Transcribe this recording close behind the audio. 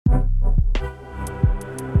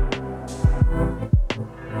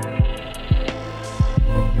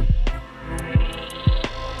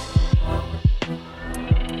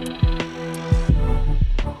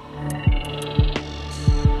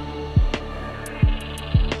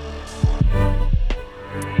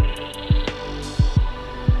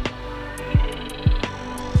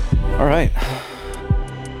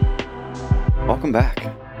Welcome back.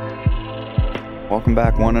 Welcome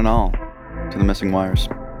back, one and all, to the Missing Wires.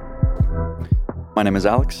 My name is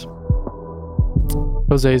Alex.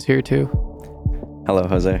 Jose's here too. Hello,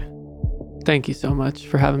 Jose. Thank you so much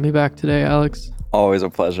for having me back today, Alex. Always a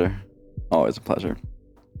pleasure. Always a pleasure.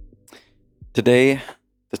 Today,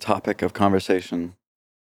 the topic of conversation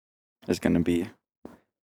is going to be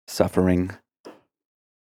suffering.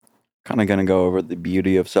 Kind of going to go over the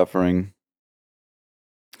beauty of suffering,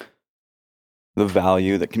 the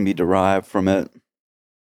value that can be derived from it.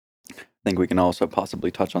 I think we can also possibly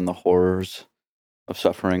touch on the horrors of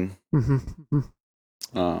suffering. Mm-hmm.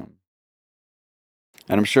 And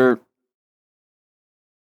I'm sure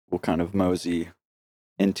we'll kind of mosey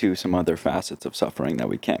into some other facets of suffering that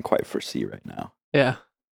we can't quite foresee right now. Yeah.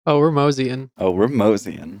 Oh, we're moseying. Oh, we're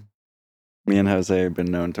moseying. Me and Jose have been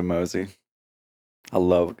known to mosey. I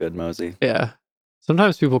love a good mosey. Yeah.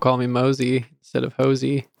 Sometimes people call me Mosey instead of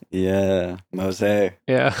Hosey. Yeah, mosey.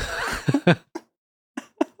 Yeah.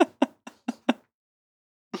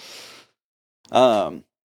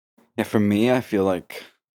 Yeah, for me, I feel like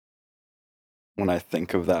when I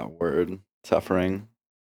think of that word, suffering,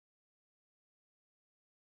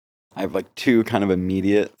 I have like two kind of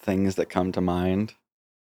immediate things that come to mind.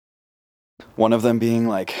 One of them being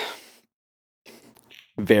like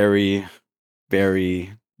very,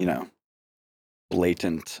 very,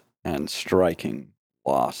 blatant and striking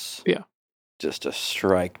loss. Yeah. Just a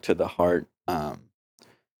strike to the heart. And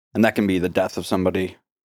that can be the death of somebody,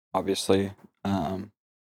 obviously.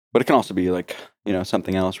 But it can also be like,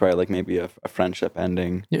 something else, right? Like maybe a friendship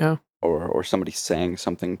ending. Yeah. Or somebody saying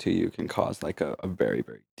something to you can cause like a very,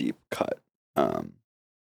 very deep cut kind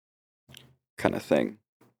of thing.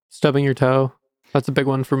 Stubbing your toe. That's a big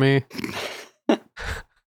one for me.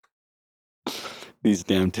 These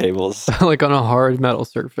damn tables. Like on a hard metal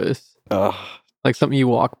surface. Ugh. Like something you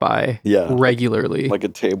walk by regularly. Like a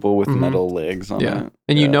table with metal legs on it.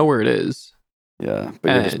 And you know where it is. Yeah,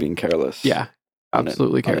 but you're just being careless. Yeah,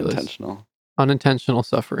 absolutely careless. Unintentional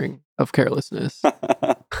suffering of carelessness. But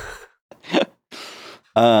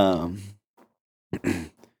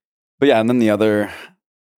yeah, and then the other,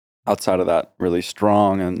 outside of that, really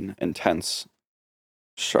strong and intense,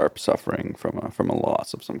 sharp suffering from a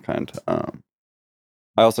loss of some kind.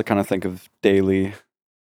 I also kind of think of daily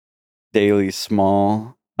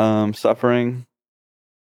small suffering,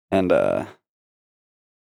 and I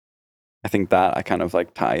think that I kind of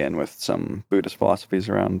like tie in with some Buddhist philosophies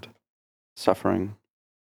around suffering.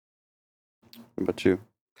 What about you?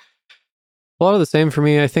 A lot of the same for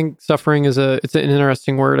me. I think suffering is it's an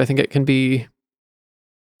interesting word. I think it can be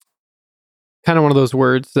kind of one of those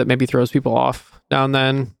words that maybe throws people off now and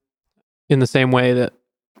then, in the same way that,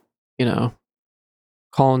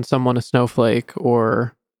 calling someone a snowflake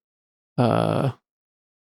or, I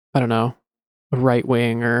don't know, a right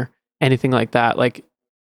wing or anything like that. Like,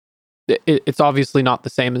 it's obviously not the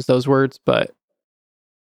same as those words, but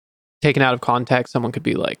taken out of context, someone could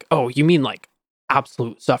be like, "Oh, you mean like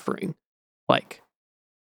absolute suffering, like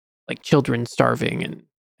children starving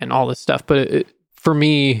and all this stuff." But for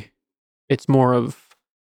me, it's more of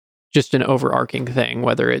just an overarching thing,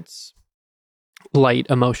 whether it's light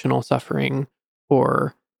emotional suffering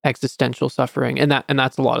or existential suffering, and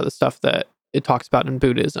that's a lot of the stuff that it talks about in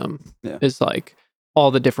Buddhism. Is like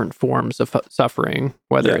all the different forms of suffering,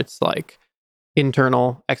 whether it's like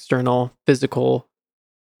internal, external, physical,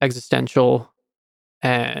 existential,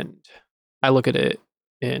 and I look at it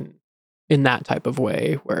in that type of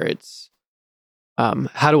way where it's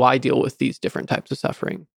how do I deal with these different types of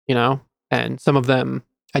suffering, and some of them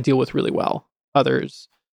I deal with really well, others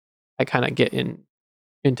I kind of get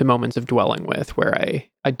into moments of dwelling with where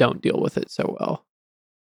I don't deal with it so well.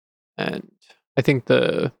 And I think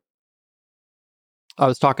I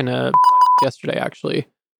was talking to yesterday actually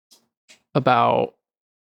about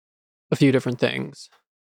a few different things,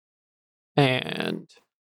 and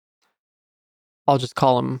I'll just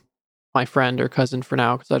call him my friend or cousin for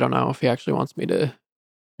now because I don't know if he actually wants me to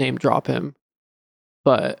name drop him.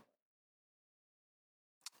 But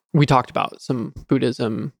we talked about some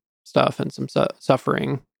Buddhism stuff and some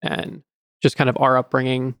suffering and just kind of our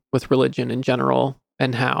upbringing with religion in general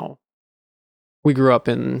and how we grew up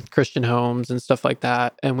in Christian homes and stuff like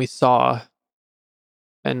that. And we saw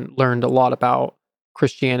and learned a lot about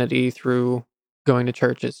Christianity through going to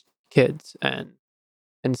church as kids and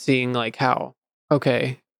seeing like how,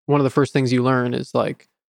 okay, one of the first things you learn is like,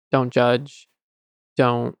 don't judge,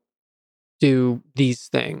 don't do these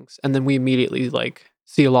things. And then we immediately like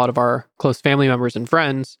see a lot of our close family members and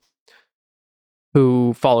friends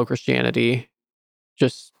who follow Christianity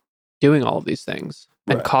just doing all of these things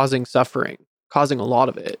and causing suffering, causing a lot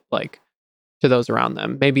of it. Like to those around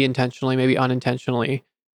them, maybe intentionally, maybe unintentionally.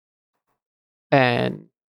 And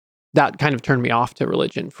that kind of turned me off to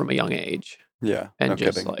religion from a young age. Yeah. And No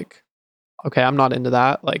just kidding. like, okay, I'm not into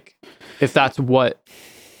that. Like, if that's what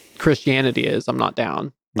Christianity is, I'm not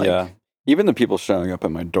down. Like, yeah. Even the people showing up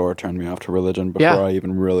at my door turned me off to religion before Yeah. I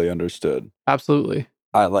even really understood. Absolutely.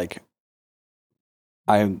 I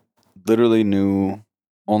literally knew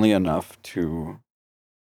only enough to,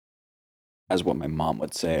 as what my mom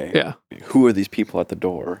would say, Yeah. who are these people at the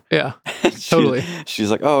door? Yeah. She- Totally.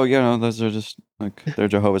 She's like, oh, those are just like, they're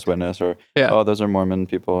Jehovah's Witness, or Yeah. oh, those are Mormon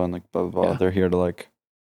people, and like blah blah blah. Yeah. They're here to like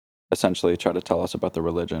essentially try to tell us about the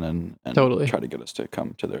religion and Totally. try to get us to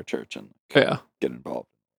come to their church and Yeah. get involved.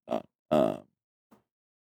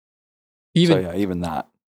 Even that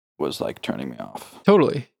was like turning me off.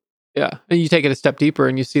 Totally. Yeah. And you take it a step deeper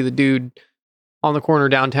and you see the dude on the corner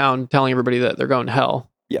downtown telling everybody that they're going to hell.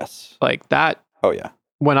 Yes. Like that. Oh yeah.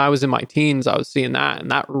 When I was in my teens, I was seeing that, and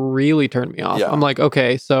that really turned me off. Yeah. I'm like,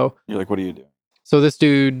 okay, so You're like, what are you doing? So this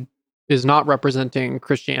dude is not representing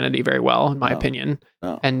Christianity very well, in my opinion,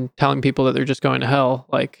 and telling people that they're just going to hell.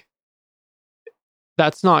 Like,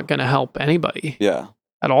 that's not going to help anybody. Yeah.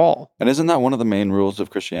 At all. And isn't that one of the main rules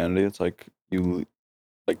of Christianity? It's like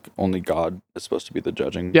only God is supposed to be the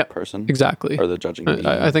judging person. Exactly. Or the judging being.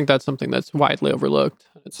 I think that's something that's widely overlooked.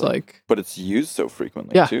 It's like, but it's used so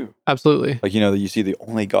frequently too. Absolutely. Like, you see the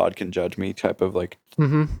only God can judge me type of like,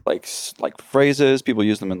 mm-hmm. like phrases. People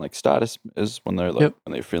use them in like status is when they're like,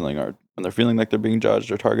 when they're feeling like they're being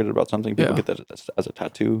judged or targeted about something. People get that as a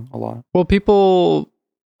tattoo a lot. Well, people,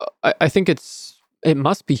 I think it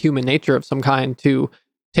must be human nature of some kind to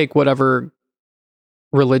take whatever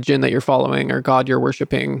religion that you're following or God you're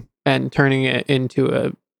worshiping and turning it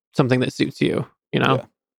into something that suits you.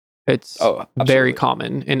 It's very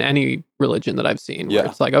common in any religion that I've seen where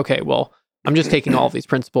it's like, okay, well, I'm just taking all of these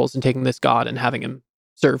principles and taking this God and having him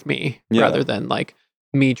serve me rather than like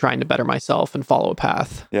me trying to better myself and follow a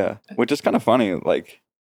path. Yeah. Which is kind of funny, like,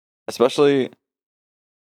 especially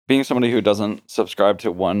being somebody who doesn't subscribe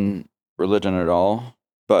to one religion at all,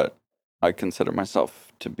 but I consider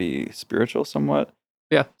myself to be spiritual somewhat.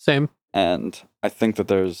 Yeah, same. And I think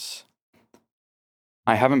that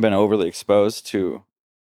I haven't been overly exposed to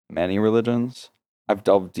many religions. I've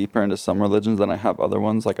delved deeper into some religions than I have other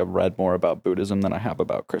ones. Like, I've read more about Buddhism than I have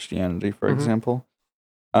about Christianity, for example.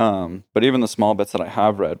 But even the small bits that I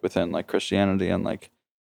have read within like Christianity and like,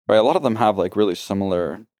 right, a lot of them have like really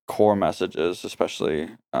similar core messages, especially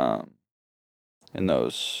in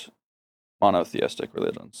those monotheistic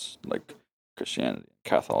religions like Christianity,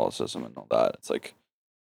 Catholicism, and all that. It's like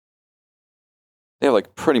they have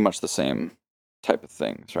like pretty much the same type of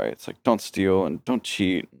things, right? It's like, don't steal and don't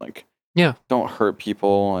cheat, and like don't hurt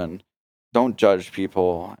people and don't judge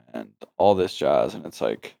people and all this jazz. And it's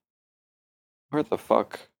like, where the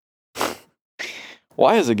fuck?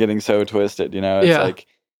 Why is it getting so twisted? It's like,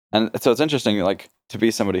 and so it's interesting, like, to be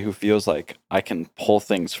somebody who feels like I can pull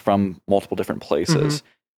things from multiple different places.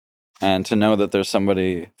 And to know that there's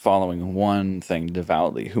somebody following one thing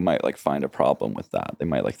devoutly who might like find a problem with that. They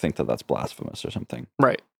might like think that that's blasphemous or something.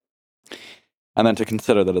 Right. And then to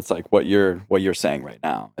consider that it's like what you're saying right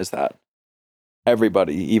now is that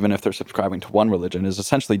everybody, even if they're subscribing to one religion, is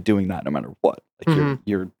essentially doing that no matter what. Like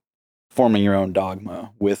you're forming your own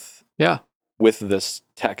dogma with this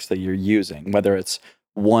text that you're using, whether it's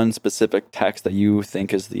one specific text that you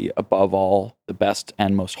think is the above all, the best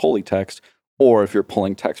and most holy text, or if you're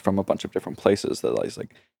pulling text from a bunch of different places,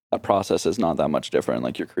 that process is not that much different.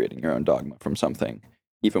 Like, you're creating your own dogma from something,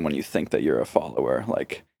 even when you think that you're a follower.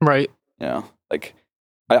 Like, right. Like,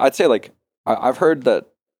 I'd say like I've heard that,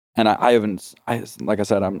 and I haven't, like I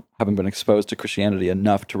said, haven't been exposed to Christianity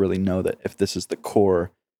enough to really know that if this is the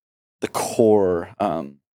core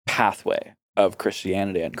pathway of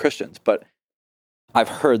Christianity and Christians, but I've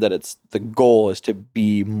heard that the goal is to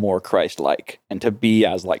be more Christ-like and to be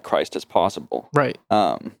as like Christ as possible. Right.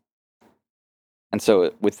 And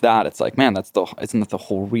so with that, it's like, man, isn't that the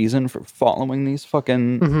whole reason for following these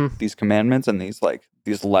fucking these commandments and these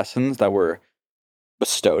lessons that were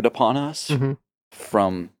bestowed upon us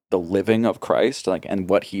from the living of Christ, like, and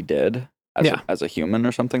what he did as a human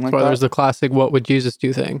or something like that. There's the classic "What would Jesus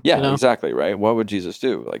do?" thing. Yeah, exactly, right. What would Jesus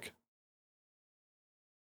do? Like,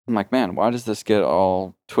 I'm like, man, why does this get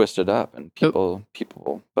all twisted up? And people,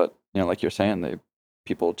 but like you're saying,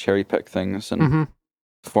 people cherry pick things and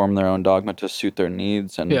form their own dogma to suit their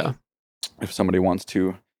needs. And if somebody wants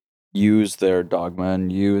to use their dogma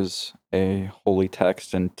and use a holy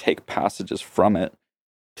text and take passages from it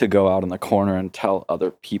to go out in the corner and tell other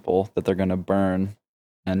people that they're going to burn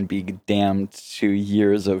and be damned to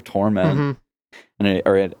years of torment,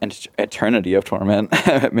 or an eternity of torment,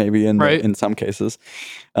 maybe Right. in some cases,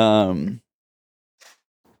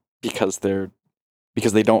 because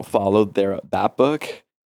they don't follow that book.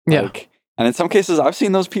 Yeah. Like, and in some cases, I've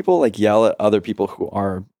seen those people like yell at other people who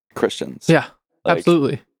are Christians. Yeah. Like,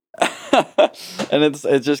 Absolutely. and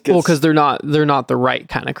it just gets, Well, because they're not the right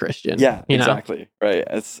kind of Christian. yeah, you know? exactly, right.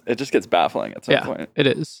 It just gets baffling at some point. It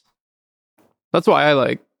is. That's why I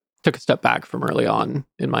like took a step back from early on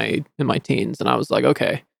in my teens, and I was like,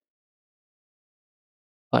 okay,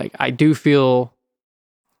 like I do feel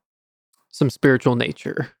some spiritual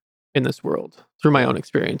nature in this world through my own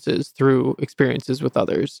experiences, through experiences with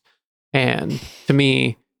others, and to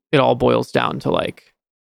me, it all boils down to like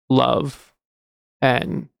love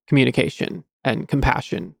and communication and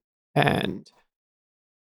compassion and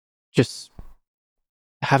just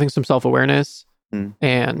having some self-awareness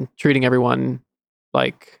and treating everyone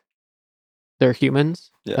like they're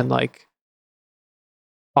humans. Yeah. And like,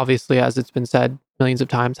 obviously, as it's been said millions of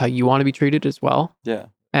times, how you want to be treated as well. Yeah.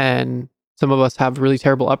 And some of us have really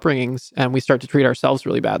terrible upbringings and we start to treat ourselves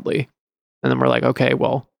really badly. And then we're like, okay,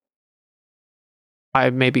 well, I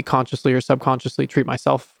maybe consciously or subconsciously treat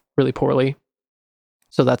myself really poorly.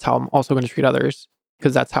 So that's how I'm also going to treat others,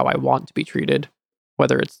 because that's how I want to be treated,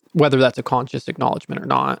 whether that's a conscious acknowledgement or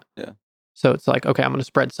not. Yeah. So it's like, okay, I'm going to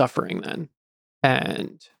spread suffering then.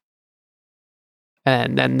 And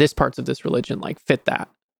then this parts of this religion like fit that.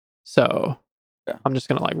 So yeah. I'm just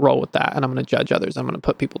going to like roll with that, and I'm going to judge others. I'm going to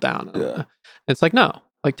put people down. Yeah. It's like, no,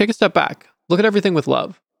 like take a step back. Look at everything with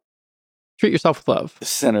love. Treat yourself with love. The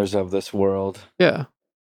sinners of this world. Yeah.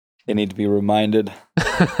 They need to be reminded.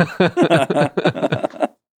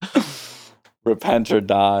 Repent or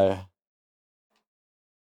die.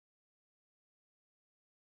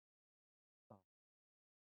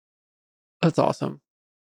 That's awesome.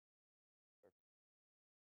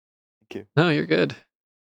 Thank you. No, you're good.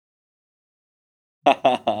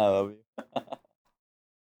 I love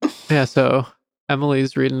you. Yeah, so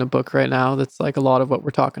Emily's reading a book right now that's like a lot of what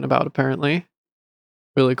we're talking about, apparently.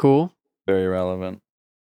 Really cool. Very relevant.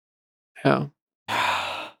 Yeah.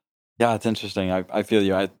 Yeah, it's interesting. I feel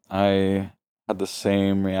you. I had the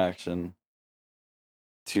same reaction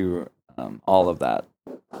to all of that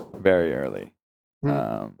very early.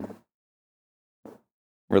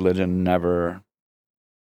 Religion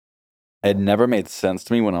it never made sense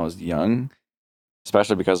to me when I was young,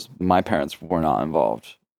 especially because my parents were not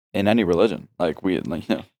involved in any religion. Like we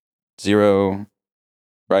had zero,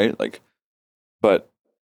 right? Like, but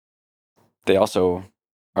they also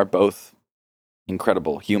are both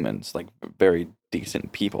incredible humans, like very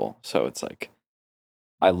decent people. So it's like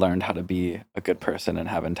I learned how to be a good person and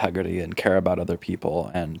have integrity and care about other people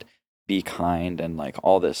and be kind and like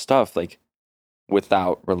all this stuff, like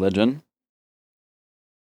without religion.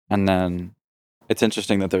 And then it's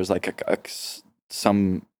interesting that there's like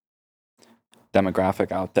some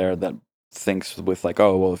demographic out there that thinks with like,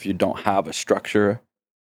 oh, well, if you don't have a structure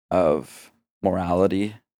of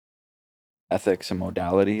morality, ethics, and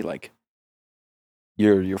modality, like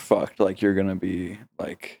you're fucked. Like you're gonna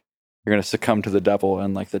succumb to the devil,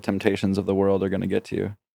 and like the temptations of the world are gonna get to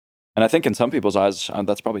you. And I think in some people's eyes,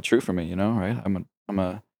 that's probably true for me. You know, right? I'm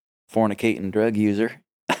a fornicating drug user.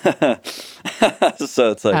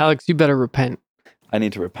 So it's like, Alex, you better repent. I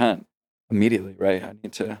need to repent immediately, right? I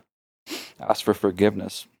need to ask for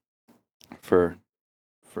forgiveness for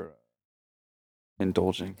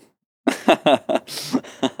indulging.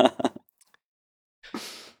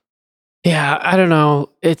 Yeah, I don't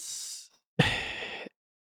know. It's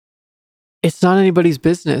not anybody's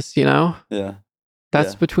business, you know? Yeah.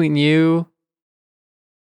 That's between you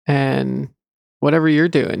and whatever you're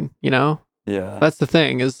doing, you know? Yeah. That's the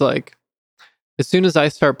thing, is like, as soon as I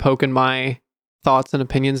start poking my thoughts and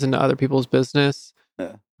opinions into other people's business,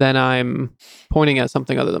 then I'm pointing at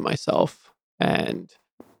something other than myself. And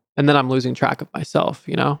then I'm losing track of myself,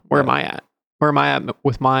 you know? Where am I at? Where am I at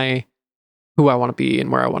with my who I want to be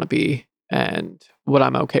and where I want to be and what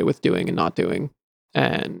I'm okay with doing and not doing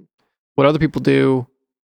and what other people do.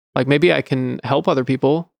 Like maybe I can help other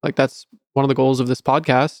people. Like that's one of the goals of this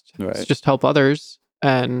podcast. Right. It's just help others,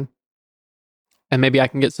 and maybe I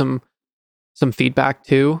can get some feedback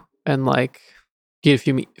too, and like get a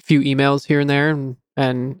few emails here and there,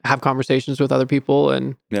 and have conversations with other people,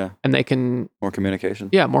 and they can more communication.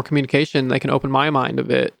 Yeah, more communication. They can open my mind a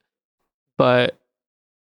bit, but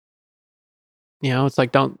you know, it's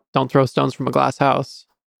like don't throw stones from a glass house.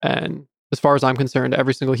 And as far as I'm concerned,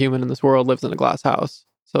 every single human in this world lives in a glass house.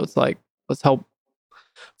 So it's like let's help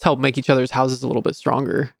make each other's houses a little bit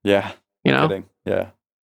stronger. Yeah, you know. kidding.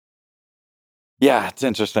 Yeah, it's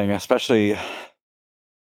interesting, especially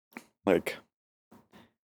like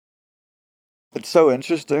it's so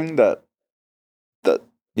interesting that that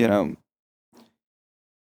you know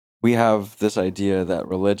we have this idea that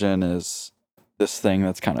religion is this thing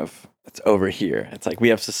that's kind of it's over here. It's like we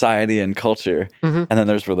have society and culture, Mm-hmm. and then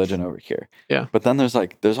there's religion over here. Yeah. But then there's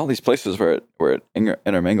all these places where it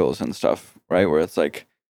intermingles and stuff, right? Where it's like,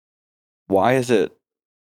 why is it,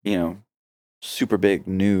 you know, super big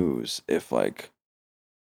news if like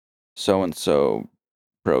so and so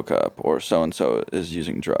broke up or so and so is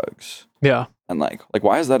using drugs, Yeah. and like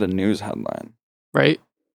why is that a news headline? Right.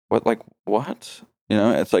 What? You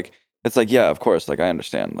know, it's like yeah, of course, like I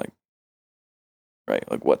understand, like right,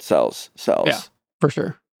 like what sells. Yeah. For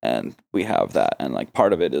sure. And we have that, and like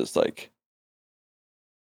part of it is like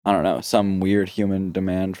I don't know, some weird human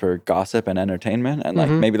demand for gossip and entertainment, and like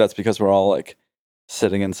Mhm. maybe that's because we're all like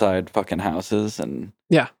sitting inside fucking houses and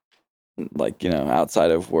Yeah. like, you know,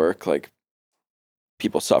 outside of work, like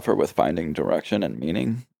people suffer with finding direction and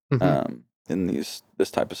meaning Mhm. in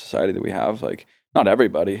this type of society that we have. Like not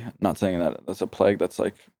everybody, not saying that that's a plague that's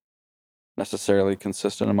like necessarily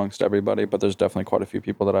consistent amongst everybody, but there's definitely quite a few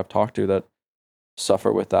people that I've talked to that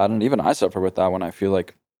suffer with that, and even I suffer with that when I feel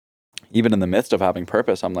like even in the midst of having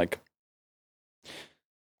purpose, I'm like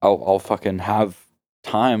I'll fucking have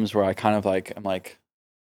times where I kind of like I'm like,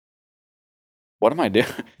 what am I doing?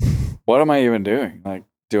 What am I even doing? Like,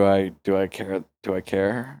 do I care? Do I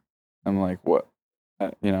care? I'm like, what?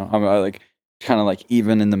 You know, I like kind of like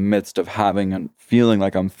even in the midst of having and feeling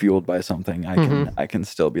like I'm fueled by something, Mhm. I can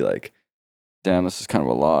still be like, damn, this is kind of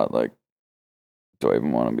a lot. Like, do I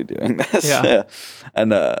even want to be doing this? Yeah.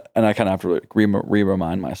 And I kind of have to like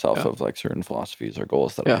remind myself Yeah. of like certain philosophies or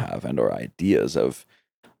goals that I Yeah. have and or ideas of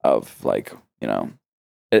like, you know,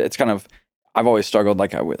 it's kind of I've always struggled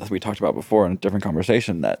like we talked about before in a different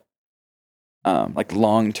conversation that like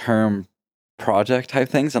long-term project type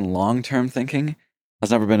things and long-term thinking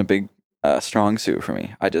has never been a big strong suit for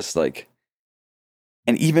me. I just like,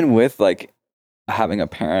 and even with like having a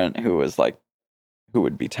parent who was like who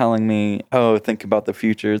would be telling me, oh, think about the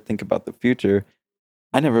future, think about the future,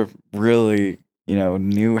 I never really, you know,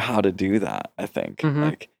 knew how to do that. I think Mhm.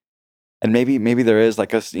 like, and maybe there is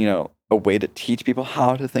like you know, a way to teach people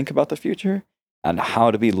how to think about the future and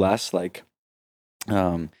how to be less like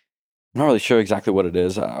I'm not really sure exactly what it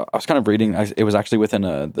is. I was kind of reading. It was actually within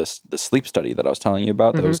the sleep study that I was telling you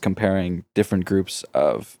about that Mhm. was comparing different groups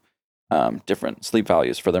of different sleep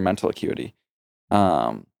values for their mental acuity.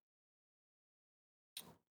 Um,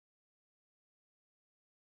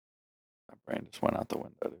 my brain just went out the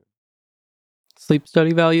window. Dude. Sleep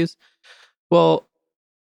study values. Well,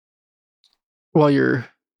 while you're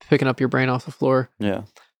picking up your brain off the floor, Yeah,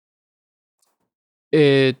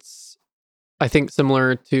 it's I think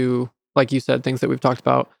similar to like you said things that we've talked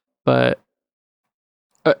about, but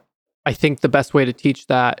uh, I think the best way to teach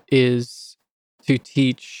that is to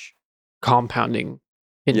teach compounding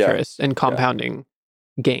yeah, interest and yeah, compounding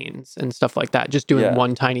gains and stuff like that. Just doing yeah.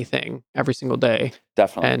 one tiny thing every single day.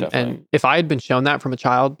 Definitely, And definitely. if I had been shown that from a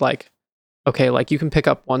child, like, okay, like you can pick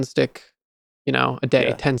up one stick, you know, a day,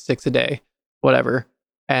 Yeah, 10 sticks a day, whatever.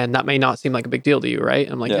 And that may not seem like a big deal to you, right?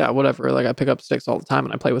 I'm like, yeah, yeah, whatever. Like I pick up sticks all the time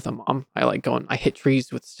and I play with them, mom. I like going, I hit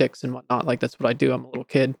trees with sticks and whatnot. Like that's what I do. I'm a little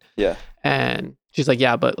kid. yeah, And she's like,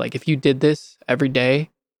 yeah, but like if you did this every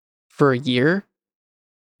day for a year,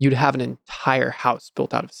 you'd have an entire house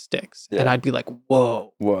built out of sticks. And yeah. I'd be like,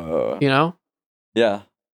 whoa, Whoa. you know? Yeah,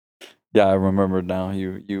 yeah. I remembered now.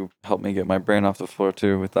 You helped me get my brain off the floor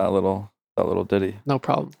too with that little ditty. No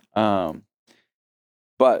problem. Um,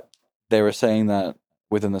 but they were saying that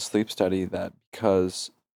within the sleep study that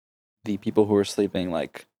because the people who were sleeping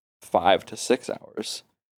like 5 to 6 hours,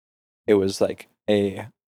 it was like a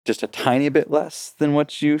just a tiny bit less than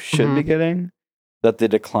what you should be Hmm. getting. That the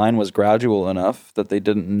decline was gradual enough that they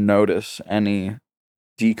didn't notice any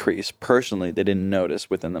decrease. Personally, they didn't notice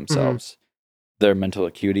within Hmm. themselves their mental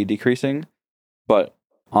acuity decreasing, but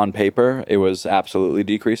on paper, it was absolutely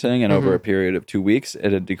decreasing. And over Hmm. a period of 2 weeks,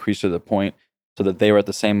 it had decreased to the point so that they were at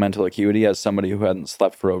the same mental acuity as somebody who hadn't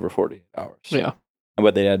slept for over 48 hours. Yeah. And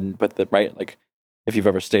but they hadn't, but the right, like if you've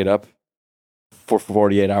ever stayed up for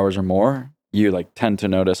 48 hours or more, you like tend to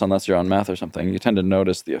notice, unless you're on meth or something, you tend to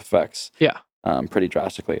notice the effects Yeah. pretty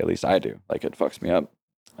drastically. At least I do. Like it fucks me up.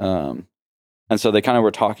 Um, and so they kind of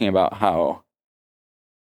were talking about how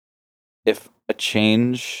if a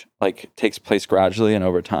change like takes place gradually and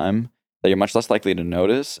over time, that you're much less likely to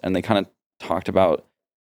notice. And they kind of talked about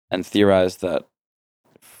and theorized that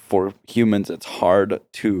for humans, it's hard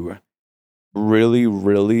to really,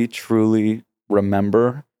 really, truly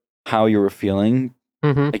remember how you were feeling,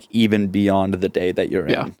 Hmm. like even beyond the day that you're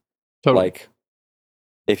Yeah. in. Totally. Like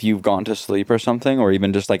if you've gone to sleep or something, or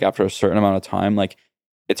even just like after a certain amount of time, like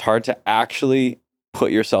it's hard to actually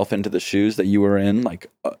put yourself into the shoes that you were in like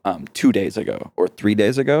 2 days ago or 3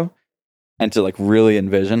 days ago, and to like really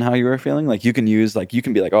envision how you were feeling. Like you can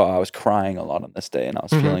be like, oh, I was crying a lot on this day and I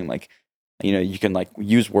was feeling like, you can like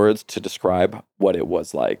use words to describe what it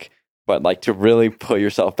was like, but like to really put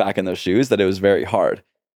yourself back in those shoes, that it was very hard.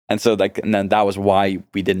 And so like, and then that was why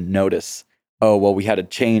we didn't notice, oh, well, we had a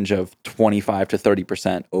change of 25 to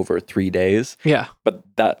 30% over 3 days. Yeah. But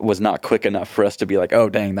that was not quick enough for us to be like, oh,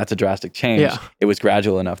 dang, that's a drastic change. Yeah. It was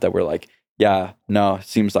gradual enough that we're like, yeah, no, it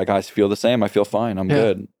seems like I feel the same. I feel fine. I'm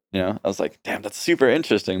good. I was like, damn, that's super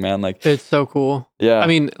interesting, man. Like, it's so cool. Yeah. I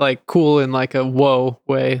mean, like cool in like a whoa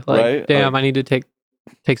way. Like, right? damn, I need to take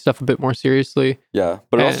stuff a bit more seriously. Yeah.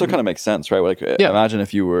 But it also kind of makes sense, right? Like, imagine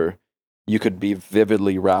if you could be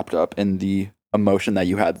vividly wrapped up in the emotion that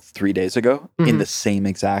you had 3 days ago in the same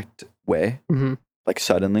exact way, like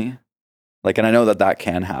suddenly. Like, and I know that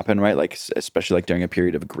can happen, right? Like, especially like during a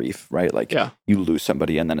period of grief, right? Like, you lose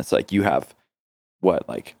somebody and then it's like you have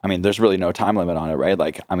there's really no time limit on it, right?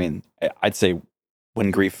 Like, I'd say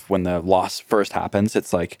when the loss first happens,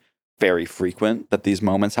 it's like very frequent that these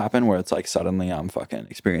moments happen where it's like suddenly I'm fucking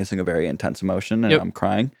experiencing a very intense emotion and I'm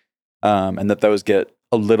crying. And that those get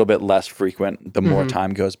a little bit less frequent the more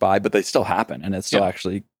time goes by, but they still happen and it still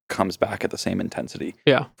actually comes back at the same intensity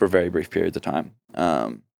for very brief periods of time.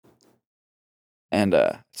 And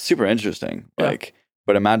super interesting. Like,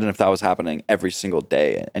 but imagine if that was happening every single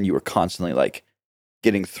day and you were constantly like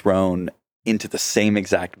getting thrown into the same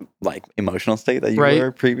exact like emotional state that you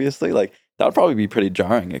were previously. Like, that would probably be pretty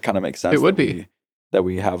jarring. It kind of makes sense. It would be that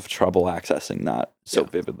we have trouble accessing that so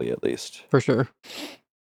vividly, at least. For sure.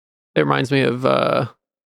 It reminds me of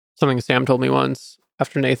something Sam told me once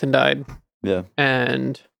after Nathan died. Yeah.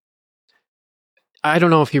 And I don't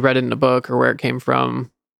know if he read it in a book or where it came from,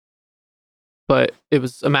 but it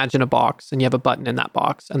was, imagine a box and you have a button in that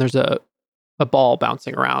box and there's a ball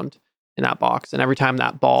bouncing around in that box, and every time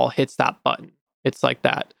that ball hits that button, it's like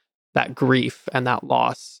that grief and that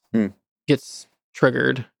loss gets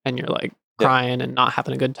triggered, and you're like crying and not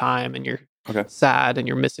having a good time, and you're sad and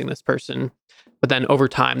you're missing this person. But then over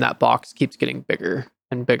time, that box keeps getting bigger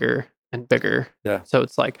and bigger and bigger. Yeah. So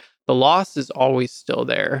it's like the loss is always still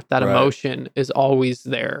there. That emotion is always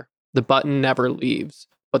there. The button never leaves,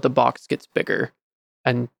 but the box gets bigger.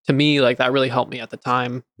 And to me, like, that really helped me at the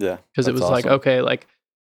time. Yeah. Because it was awesome. Like, okay, like,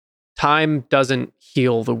 time doesn't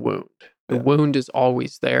heal the wound. The wound is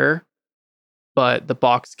always there, but the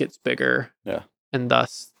box gets bigger. Yeah. And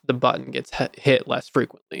thus the button gets hit less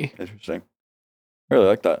frequently. Interesting. I really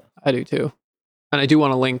like that. I do too. And I do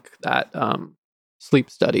want to link that sleep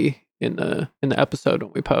study in the episode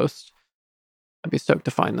when we post. I'd be stoked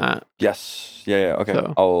to find that. Yes. Yeah. Okay.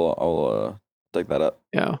 So, I'll take that up.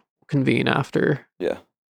 Yeah. Convene after. Yeah.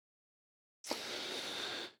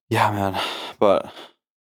 Yeah, man. But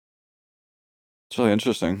it's really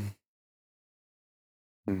interesting.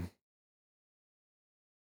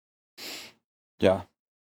 Yeah.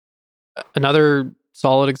 Another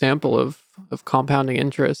solid example of compounding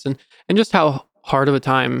interest and just how hard of a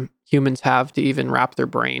time humans have to even wrap their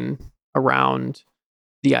brain around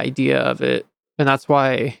the idea of it. And that's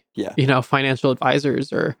why, financial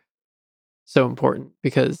advisors are so important,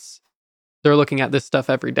 because they're looking at this stuff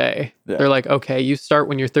every day. Yeah. They're like, okay, you start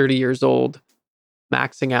when you're 30 years old,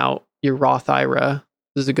 maxing out your Roth IRA.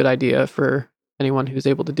 This is a good idea for anyone who's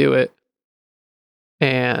able to do it.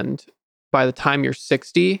 And by the time you're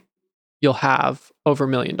 60, you'll have over $1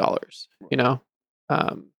 million,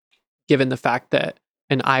 given the fact that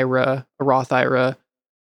an IRA, a Roth IRA,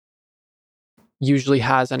 usually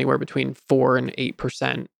has anywhere between 4 and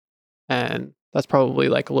 8%. And that's probably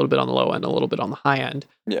like a little bit on the low end, a little bit on the high end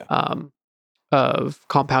of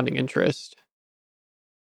compounding interest.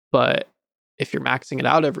 But if you're maxing it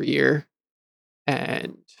out every year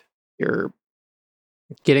and you're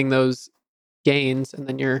getting those gains, and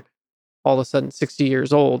then you're all of a sudden 60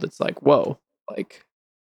 years old, it's like, whoa, like,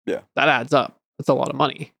 that adds up. That's a lot of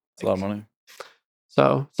money. It's a lot of money.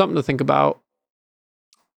 So something to think about.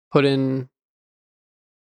 Put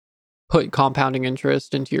compounding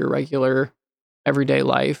interest into your regular everyday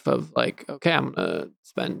life of like, okay, I'm going to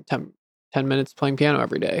spend 10 minutes playing piano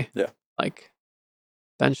every day. Yeah. Like,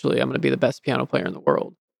 eventually I'm going to be the best piano player in the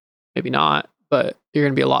world. Maybe not, but you're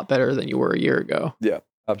going to be a lot better than you were a year ago. Yeah,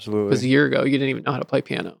 absolutely. Because a year ago, you didn't even know how to play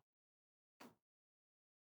piano.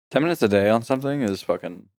 10 minutes a day on something is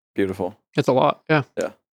fucking beautiful. It's a lot. Yeah.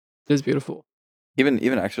 Yeah. It is beautiful.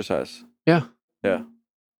 Even exercise. Yeah. Yeah.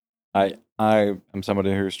 I am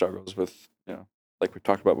somebody who struggles with, like we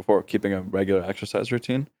talked about before, keeping a regular exercise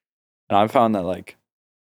routine. And I've found that like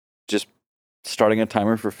just starting a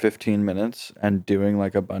timer for 15 minutes and doing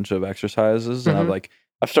like a bunch of exercises. And Mhm.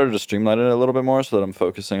 I've started to streamline it a little bit more so that I'm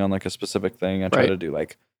focusing on like a specific thing. I try Right. to do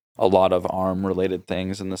like a lot of arm related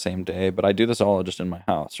things in the same day, but I do this all just in my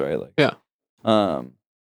house, right? Like, Yeah.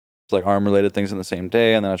 it's like arm related things in the same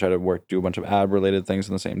day. And then I try to do a bunch of ab related things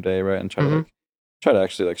in the same day, right? And Mhm. try to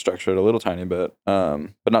actually like structure it a little tiny bit,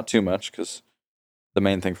 but not too much, because the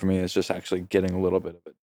main thing for me is just actually getting a little bit of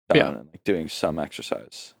it done Yeah. and like doing some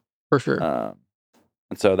exercise. For sure.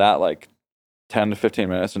 And so that like 10 to 15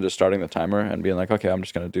 minutes and just starting the timer and being like, okay, I'm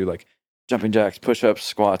just going to do like jumping jacks, push-ups,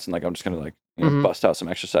 squats, and like I'm just going to like, Mhm. bust out some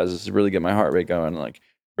exercises to really get my heart rate going and like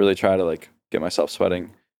really try to like get myself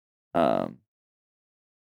sweating. And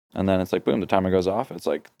then it's like, boom, the timer goes off. It's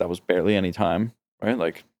like, that was barely any time, right?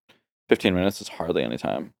 Like 15 minutes is hardly any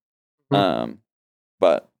time. Mhm.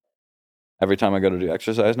 But every time I go to do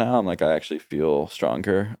exercise now, I'm like, I actually feel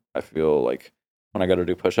stronger. I feel like when I go to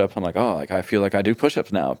do push-ups, I'm like, oh, like I feel like I do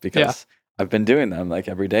push-ups now because I've been doing them like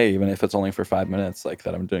every day, even if it's only for 5 minutes, like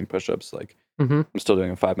that I'm doing push-ups. Like Mhm. I'm still doing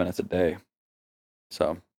them 5 minutes a day.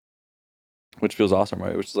 So, which feels awesome,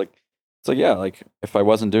 right? Which is like, it's like, yeah, like if I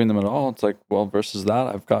wasn't doing them at all, it's like, well, versus that,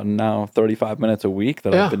 I've gotten now 35 minutes a week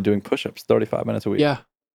that I've Yeah. been doing push-ups, 35 minutes a week. Yeah.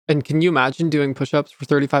 And can you imagine doing push-ups for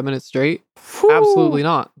 35 minutes straight? Whew. Absolutely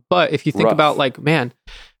not. But if you think Rough. about like, man,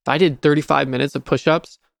 if I did 35 minutes of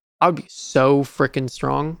push-ups, I would be so freaking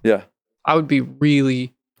strong. Yeah. I would be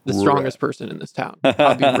really the strongest person in this town.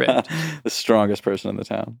 I'd be ripped. The strongest person in the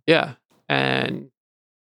town. Yeah.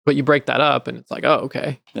 But you break that up and it's like, oh,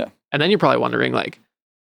 okay. Yeah. And then you're probably wondering like,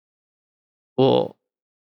 well,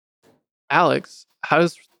 Alex, how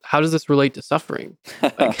does this relate to suffering?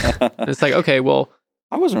 Like, and it's like, okay, well,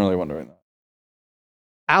 I wasn't really wondering that.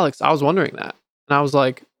 Alex, I was wondering that. And I was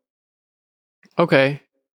like, okay,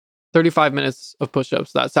 35 minutes of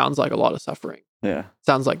push-ups, that sounds like a lot of suffering. Yeah.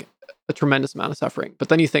 Sounds like a tremendous amount of suffering. But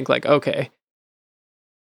then you think like, okay,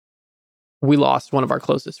 we lost one of our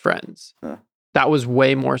closest friends. Huh. That was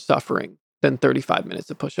way more suffering than 35 minutes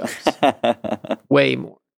of push-ups. Way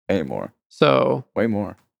more. Way more. So Way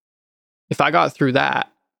more. if I got through that,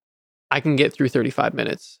 I can get through 35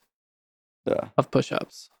 minutes of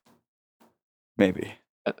push-ups. Maybe.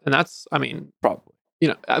 And that's, I mean, probably.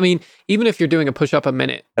 Even if you're doing a push-up a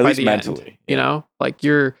minute, at by least the mentally, end, like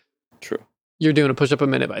you're true. You're doing a push-up a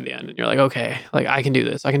minute by the end, and you're like, okay, like I can do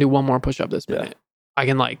this. I can do one more push-up this minute. I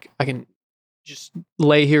can just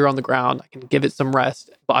lay here on the ground. I can give it some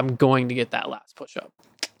rest, but I'm going to get that last push-up.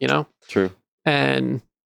 True. And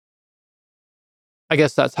I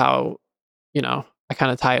guess that's how, I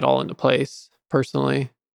kind of tie it all into place. Personally,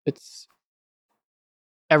 it's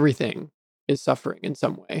everything is suffering in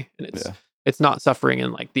some way, and it's not suffering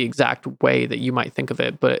in like the exact way that you might think of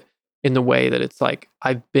it, but in the way that it's like,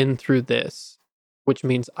 I've been through this, which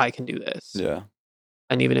means I can do this. Yeah.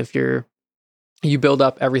 And even if you build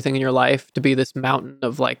up everything in your life to be this mountain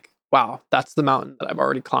of like, wow, that's the mountain that I've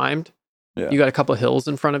already climbed. Yeah. You got a couple of hills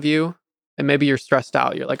in front of you, and maybe you're stressed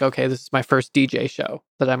out. You're like, okay, this is my first DJ show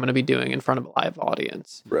that I'm going to be doing in front of a live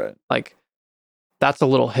audience. Right. Like, that's a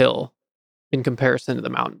little hill in comparison to the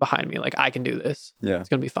mountain behind me. Like, I can do this. Yeah. It's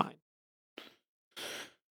going to be fine.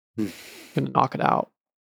 Going to knock it out.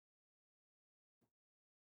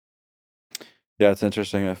 Yeah, it's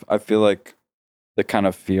interesting. I feel like the kind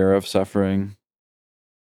of fear of suffering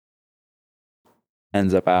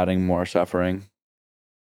ends up adding more suffering,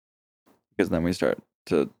 because then we start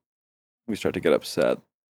to get upset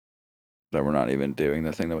that we're not even doing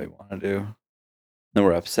the thing that we want to do. Then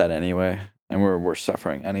we're upset anyway, and we're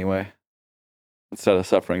suffering anyway. Instead of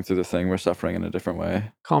suffering through the thing, we're suffering in a different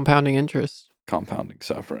way. Compounding interest. Compounding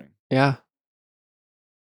suffering. Yeah.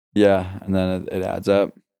 Yeah, and then it adds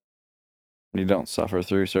up. When you don't suffer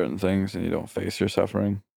through certain things and you don't face your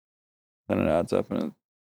suffering, then it adds up and it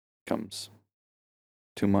becomes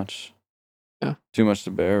too much. Yeah. Too much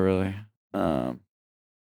to bear, really.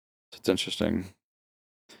 It's interesting.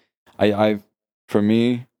 I for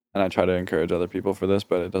me, and I try to encourage other people for this,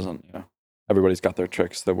 but it doesn't, everybody's got their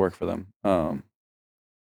tricks that work for them.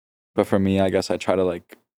 But for me, I guess I try to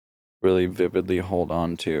like really vividly hold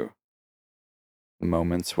on to the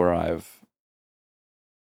moments where I've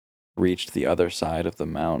reached the other side of the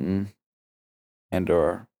mountain, and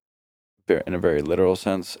or in a very literal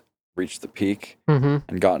sense, reached the peak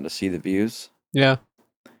and gotten to see the views. Yeah.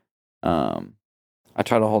 I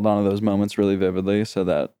try to hold on to those moments really vividly so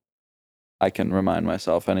that I can remind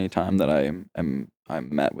myself anytime that I'm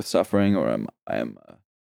met with suffering, or I'm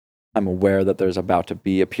aware that there's about to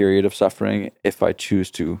be a period of suffering, if I choose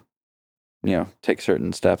to, take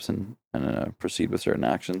certain steps and proceed with certain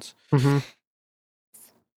actions. Mm-hmm.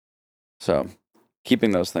 So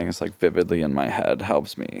keeping those things like vividly in my head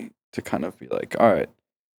helps me to kind of be like, all right,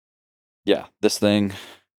 yeah, this thing,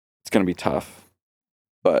 it's gonna be tough,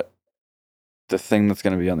 but the thing that's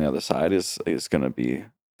gonna be on the other side is gonna be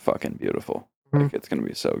fucking beautiful. Mhm. Like it's gonna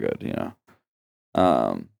be so good, you know.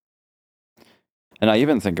 And I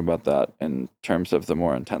even think about that in terms of the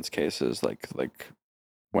more intense cases, like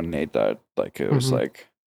when Nate died. Like it was Mhm. like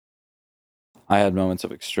I had moments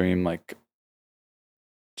of extreme like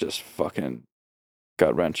just fucking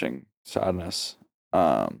gut wrenching sadness.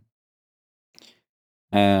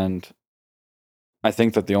 And I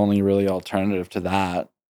think that the only really alternative to that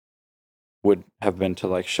would have been to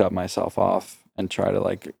like shut myself off and try to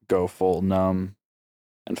like go full numb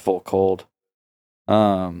and full cold.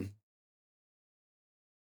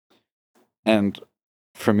 And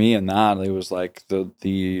for me in that, it was like and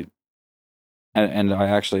I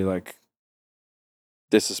actually like,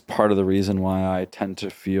 this is part of the reason why I tend to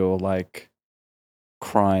feel like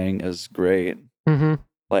crying is great. Mhm.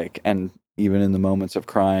 Like, and even in the moments of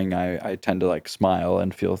crying, I tend to like smile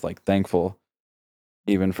and feel like thankful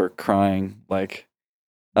even for crying. Like,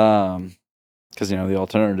 because you know the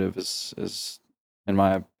alternative is in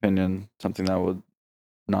my opinion something that would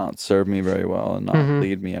not serve me very well and not Mhm.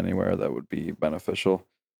 lead me anywhere that would be beneficial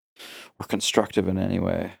or constructive in any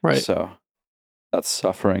way. Right. So that's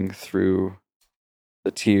suffering through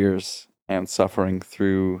the tears and suffering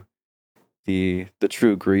through the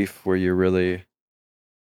true grief where you're really,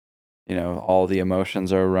 you know, all the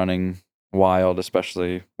emotions are running wild,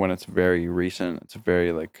 especially when it's very recent. It's a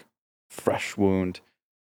very like fresh wound.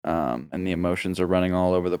 And the emotions are running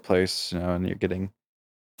all over the place, you know, and you're getting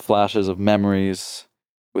flashes of memories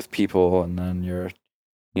with people, and then you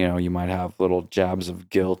know, you might have little jabs of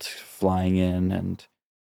guilt flying in,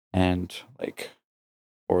 and like,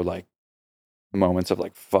 or like moments of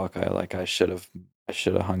like, fuck, I should have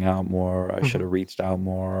hung out more, or I should Mhm. have reached out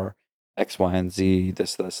more, or X, Y, and Z,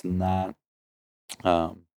 this, and that.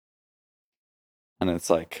 And it's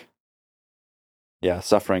like, yeah,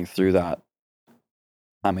 suffering through that,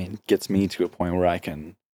 I mean, gets me to a point where I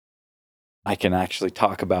can actually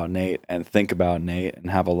talk about Nate and think about Nate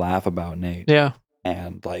and have a laugh about Nate. Yeah.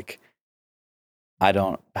 And like, I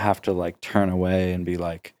don't have to like turn away and be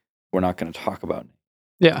like, we're not going to talk about Nate.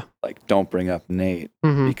 Yeah. Like, don't bring up Nate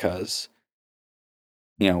Mhm. because,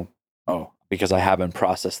 you know, because I haven't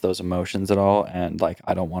processed those emotions at all. And like,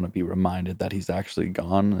 I don't want to be reminded that he's actually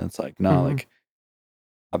gone. And it's like, no, Mhm. like,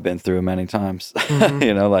 I've been through it many times, Mhm.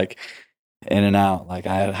 you know, like in and out. Like,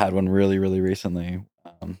 I had one really, really recently.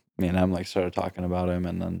 Me and Em like started talking about him.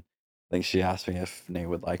 And then I think she asked me if Nate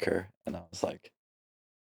would like her. And I was like,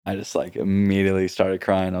 I just like immediately started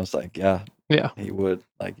crying. I was like, yeah, Yeah. he would,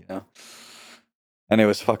 like, you know. And it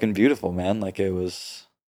was fucking beautiful, man. Like, it was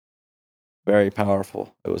very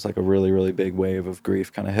powerful. It was like a really, really big wave of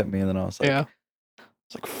grief kind of hit me, and then I was like, Yeah.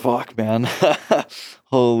 fuck, man,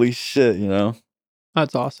 holy shit, you know.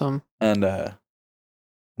 That's awesome. And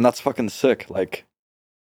that's fucking sick. Like,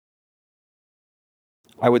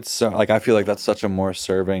 I feel like that's such a more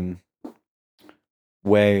serving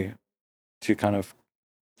way to kind of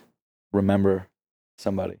remember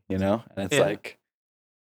somebody, you know. And it's Yeah. like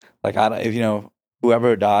I don't, if you know,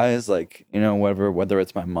 whoever dies, like, you know, whether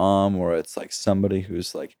it's my mom or it's like somebody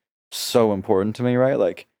who's like so important to me, right?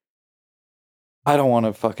 Like, I don't want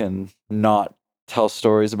to fucking not tell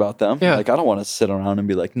stories about them. Yeah. Like, I don't want to sit around and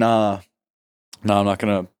be like, nah, no, I'm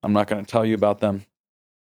not gonna tell you about them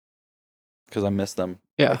because I miss them.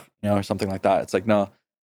 Yeah. Like, you know, or something like that. It's like, no,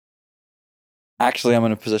 actually, I'm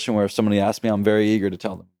in a position where if somebody asks me, I'm very eager to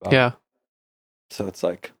tell them about Yeah. it. So it's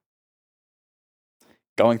like,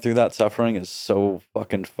 going through that suffering is so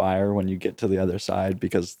fucking fire when you get to the other side,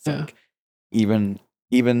 because it's Yeah. like, even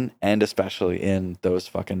and especially in those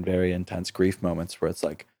fucking very intense grief moments where it's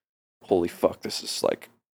like, holy fuck, this is like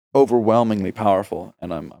overwhelmingly powerful,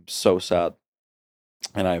 and I'm so sad,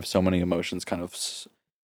 and I have so many emotions kind of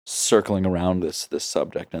circling around this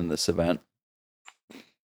subject and this event.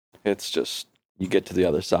 It's just, you get to the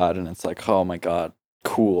other side and it's like, oh my god,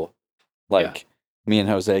 cool. Like, me and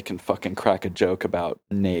Jose can fucking crack a joke about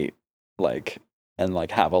Nate, like, and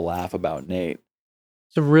like have a laugh about Nate.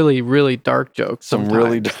 Some really, really dark jokes. Some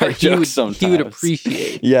really sometimes dark that jokes sometimes. He would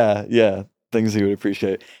appreciate. Yeah, things he would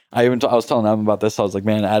appreciate. I was telling him about this. I was like,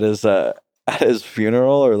 man, at his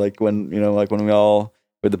funeral, or like when, you know, like when we all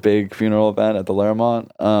with the big funeral event at the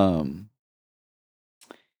Laremont, and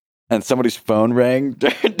somebody's phone rang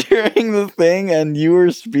during the thing, and you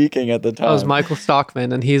were speaking at the time. That was Michael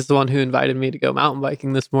Stockman, and he's the one who invited me to go mountain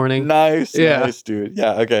biking this morning. Nice, Yeah. nice, dude.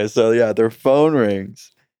 Yeah, okay. So yeah, their phone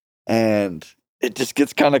rings, and it just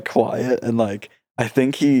gets kind of quiet, and like I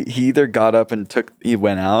think he either got up and he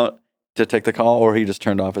went out to take the call, or he just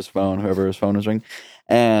turned off his phone, whoever his phone was ringing.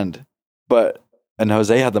 And but and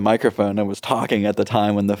Jose had the microphone and was talking at the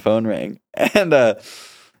time when the phone rang. And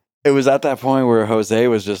it was at that point where Jose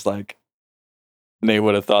was just like, Nate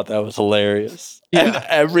would have thought that was hilarious. Yeah. And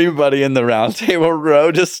everybody in the roundtable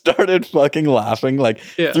row just started fucking laughing, like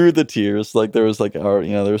through the tears. Like there was like there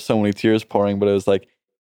was so many tears pouring, but it was like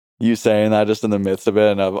you saying that just in the midst of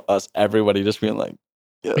it, and of us, everybody just being like,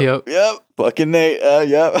 yep, fucking Nate,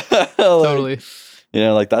 yep. Like, Totally.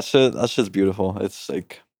 Like that's just beautiful. It's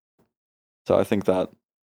like, so I think that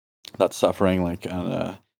suffering, like,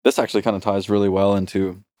 and this actually kind of ties really well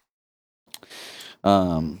into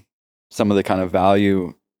some of the kind of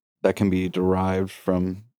value that can be derived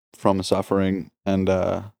from suffering. And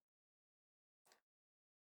I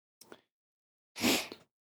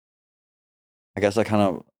guess I kind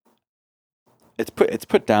of, it's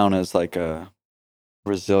put down as like a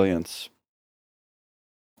resilience.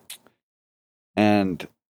 And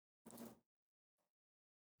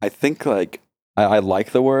I think like I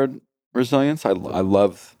like the word resilience. I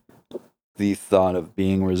love the thought of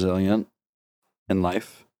being resilient in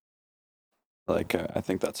life. Like I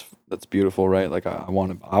think that's beautiful, right? Like I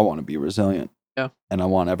want to be resilient. Yeah. And I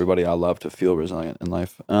want everybody I love to feel resilient in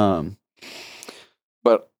life. But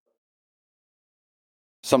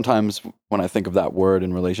sometimes when I think of that word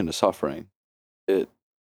in relation to suffering, it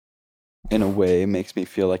in a way makes me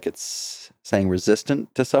feel like it's saying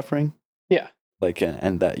resistant to suffering. Yeah. Like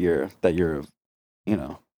and that you're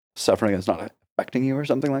suffering is not affecting you or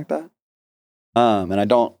something like that. And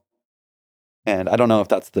I don't know if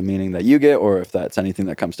that's the meaning that you get, or if that's anything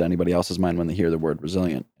that comes to anybody else's mind when they hear the word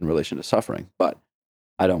resilient in relation to suffering. But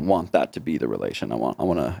I don't want that to be the relation. I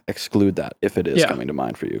want to exclude that if it is coming to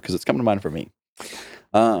mind for you, because it's coming to mind for me.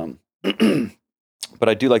 But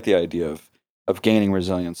I do like the idea of gaining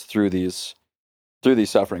resilience through these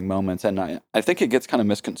suffering moments, and I think it gets kind of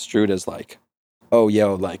misconstrued as like, oh,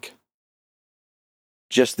 like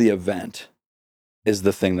just the event is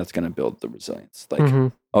the thing that's going to build the resilience.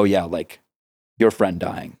 Like, oh yeah, like your friend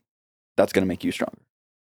dying, that's going to make you stronger.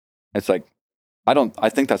 It's like, I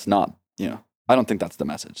think that's not, I don't think that's the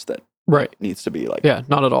message that needs to be like,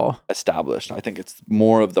 not at all established. I think it's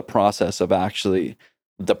more of the process of actually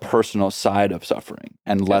the personal side of suffering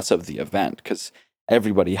and less of the event, because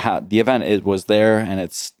everybody had the event. It was there and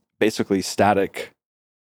it's basically static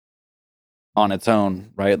on its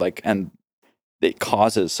own, right? Like, and it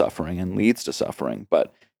causes suffering and leads to suffering,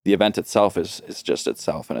 but the event itself is just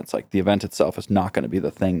itself. And it's like the event itself is not going to be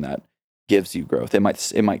the thing that gives you growth. It might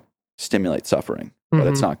stimulate suffering, but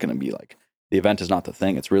it's not going to be like, the event is not the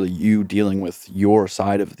thing. It's really you dealing with your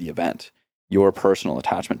side of the event, your personal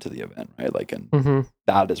attachment to the event, right? Like, and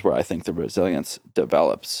that is where I think the resilience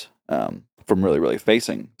develops from really, really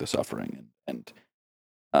facing the suffering and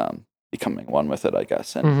becoming one with it, I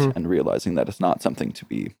guess, and realizing that it's not something to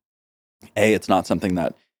be, A, it's not something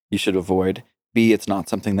that you should avoid. B, it's not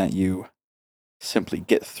something that you simply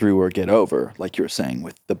get through or get over, like you were saying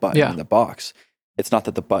with the button in the box. It's not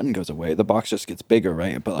that the button goes away; the box just gets bigger,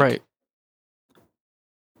 right? But like,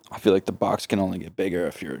 I feel like the box can only get bigger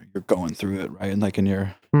if you're going through it, right? And like, and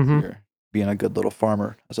you're being a good little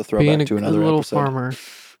farmer, as a throwback to another little episode. Farmer,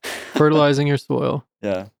 fertilizing your soil.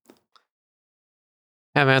 Yeah,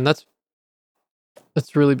 man, that's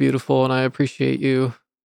really beautiful, and I appreciate you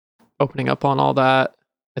opening up on all that.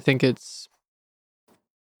 I think it's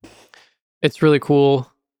really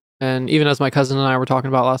cool. And even as my cousin and I were talking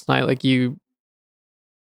about last night, like you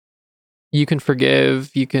can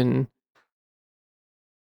forgive, you can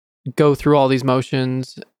go through all these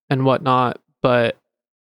motions and whatnot, but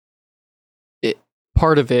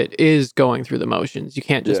part of it is going through the motions. You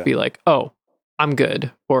can't just be like, oh, I'm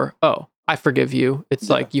good, or oh, I forgive you. It's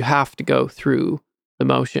like you have to go through the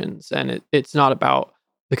motions, and it's not about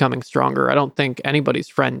becoming stronger. I don't think anybody's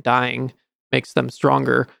friend dying makes them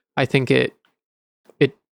stronger. I think it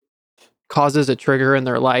causes a trigger in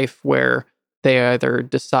their life where they either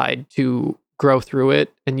decide to grow through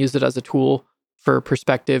it and use it as a tool for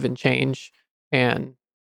perspective and change and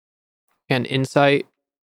insight,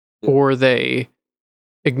 or they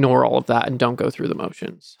ignore all of that and don't go through the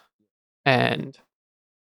motions. And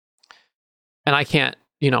I can't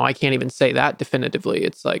even say that definitively.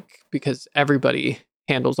 It's like, because everybody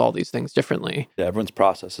handles all these things differently. Yeah, everyone's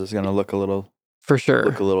process is going to look a little, for sure,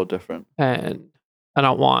 look a little different. And I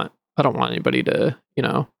don't want anybody to,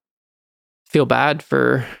 feel bad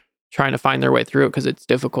for trying to find their way through it, because it's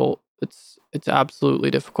difficult. It's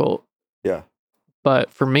absolutely difficult. Yeah.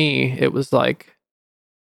 But for me, it was like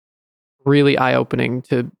really eye-opening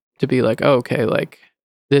to be like, oh, okay, like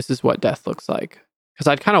this is what death looks like.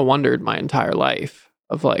 because I'd kind of wondered my entire life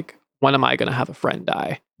of like, when am I going to have a friend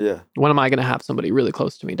die? Yeah. When am I going to have somebody really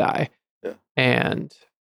close to me die? Yeah. And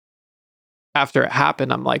after it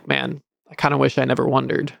happened, I'm like, man, I kind of wish I never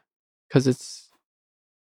wondered, because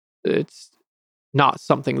it's not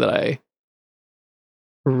something that I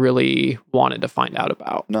really wanted to find out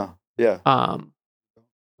about. No. Yeah.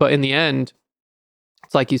 But in the end,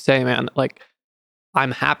 it's like you say, man, like, I'm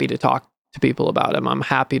happy to talk to people about him. I'm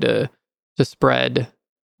happy to spread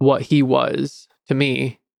what he was to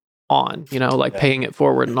me on, like paying it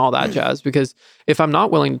forward and all that jazz. Because if I'm not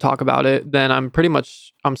willing to talk about it, then I'm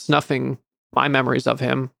snuffing my memories of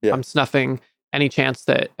him. Yeah. I'm snuffing any chance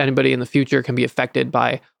that anybody in the future can be affected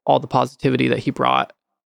by all the positivity that he brought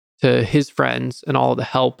to his friends and all the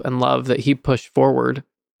help and love that he pushed forward.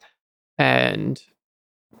 And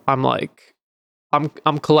I'm like,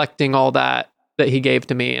 I'm collecting all that he gave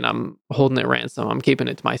to me, and I'm holding it ransom. I'm keeping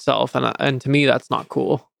it to myself. And to me, that's not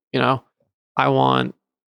cool. I want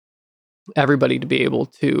everybody to be able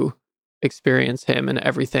to experience him and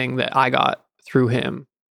everything that I got through him.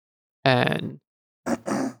 And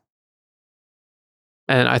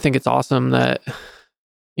I think it's awesome that,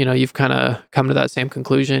 you've kind of come to that same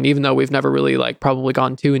conclusion, even though we've never really like probably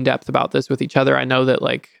gone too in depth about this with each other. I know that,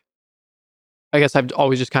 like, I guess I've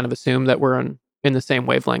always just kind of assumed that we're in the same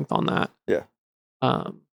wavelength on that. Yeah.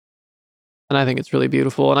 And I think it's really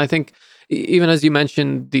beautiful. And I think even as you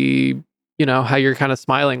mentioned how you're kind of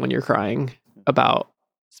smiling when you're crying about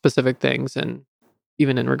specific things, and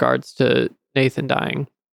even in regards to Nathan dying,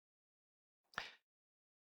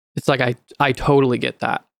 it's like, I totally get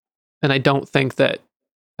that. And I don't think that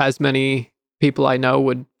as many people I know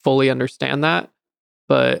would fully understand that,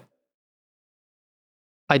 but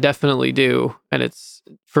I definitely do. And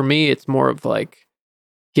for me, it's more of like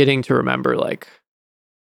getting to remember like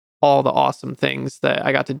all the awesome things that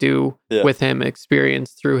I got to do with him,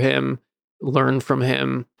 experience through him, learn from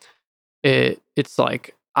him. It's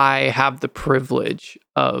like I have the privilege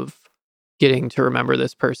of getting to remember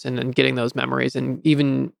this person and getting those memories, and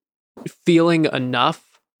even feeling enough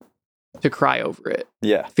to cry over it.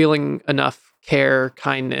 Yeah. Feeling enough care,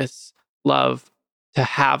 kindness, love to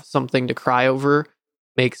have something to cry over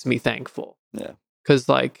makes me thankful. Yeah. Because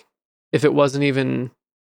like, if it wasn't even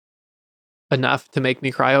enough to make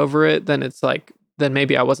me cry over it, then it's like, then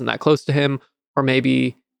maybe I wasn't that close to him, or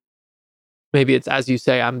maybe it's, as you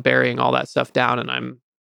say, I'm burying all that stuff down, and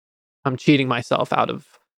I'm cheating myself out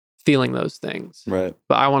of feeling those things. Right.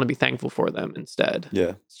 But I want to be thankful for them instead.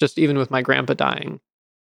 Yeah. It's just, even with my grandpa dying,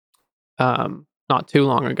 not too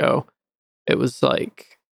long ago, it was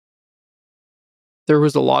like there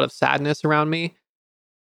was a lot of sadness around me,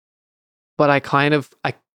 but I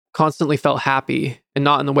constantly felt happy, and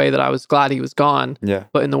not in the way that I was glad he was gone,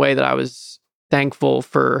 but in the way that I was thankful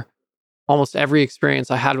for almost every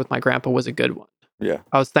experience I had with my grandpa was a good one. Yeah.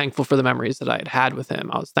 I was thankful for the memories that I had had with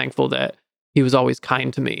him. I was thankful that he was always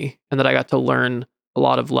kind to me, and that I got to learn a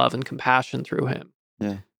lot of love and compassion through him.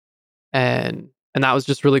 Yeah. And that was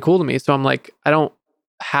just really cool to me. So I'm like, I don't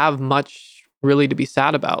have much really to be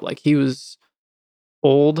sad about. Like, he was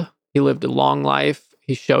old. He lived a long life.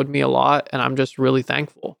 He showed me a lot, and I'm just really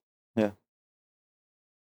thankful. Yeah.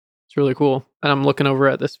 It's really cool. And I'm looking over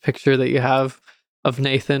at this picture that you have of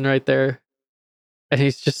Nathan right there, and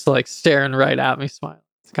he's just like staring right at me, smiling.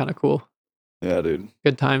 It's kind of cool. Yeah, dude.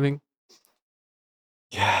 Good timing.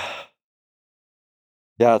 Yeah.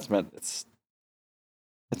 Yeah,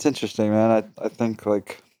 it's interesting, man. I think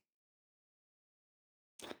like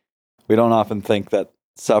we don't often think that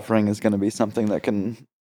suffering is going to be something that can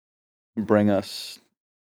bring us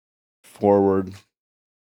forward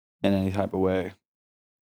in any type of way.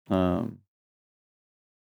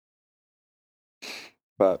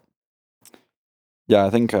 But yeah, I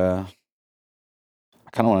think I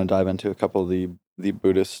kind of want to dive into a couple of the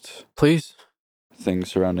Buddhist Please. things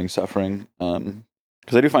surrounding suffering,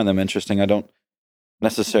 because I do find them interesting. I don't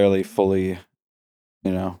necessarily fully,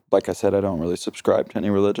 like I said, I don't really subscribe to any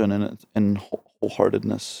religion in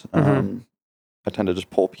wholeheartedness. I tend to just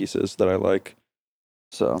pull pieces that I like.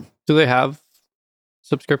 So, do they have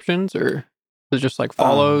subscriptions, or is it just like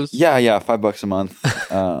follows? Yeah, $5 a month.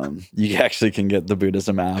 You actually can get the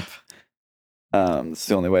Buddhism app. It's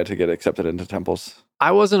the only way to get accepted into temples.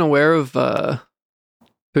 I wasn't aware of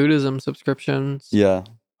Buddhism subscriptions. Yeah.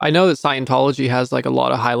 I know that Scientology has like a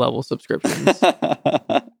lot of high level subscriptions.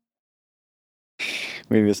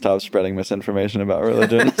 We need to stop spreading misinformation about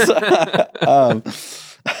religions.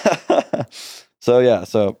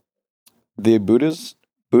 So the Buddhist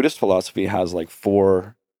philosophy has like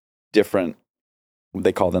 4 different,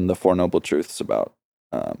 they call them the 4 noble truths about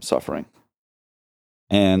suffering.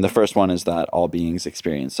 And the first one is that all beings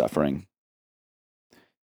experience suffering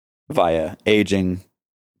via aging,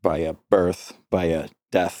 via birth, via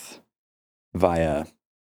death, via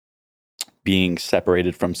being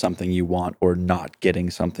separated from something you want or not getting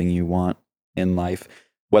something you want in life,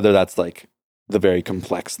 whether that's like the very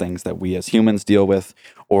complex things that we as humans deal with,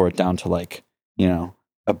 or down to like,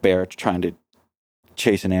 a bear trying to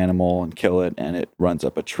chase an animal and kill it, and it runs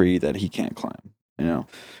up a tree that he can't climb,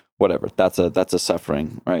 whatever. That's a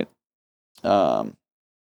suffering, right? That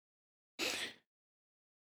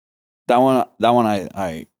one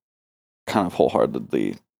I kind of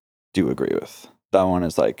wholeheartedly do agree with. That one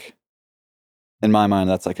is like, in my mind,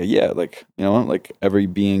 that's like like every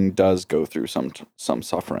being does go through some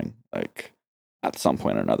suffering. Like at some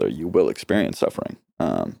point or another, you will experience suffering.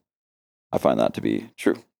 I find that to be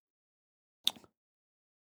true.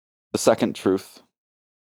 The second truth,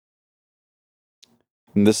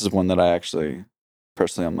 and this is one that I actually,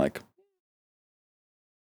 personally, I'm like,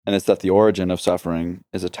 and it's that the origin of suffering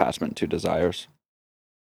is attachment to desires.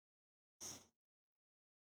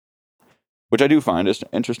 Which I do find is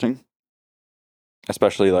interesting.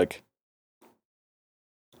 Especially like,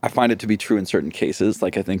 I find it to be true in certain cases.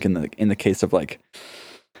 Like I think in the case of like,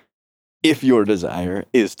 if your desire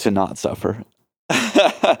is to not suffer,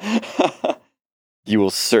 you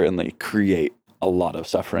will certainly create a lot of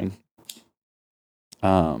suffering.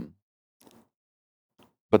 But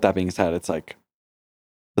that being said, it's like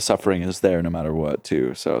the suffering is there no matter what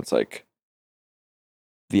too. So it's like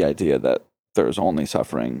the idea that there's only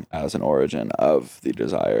suffering as an origin of the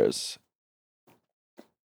desires.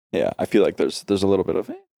 Yeah, I feel like there's a little bit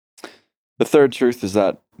of. The third truth is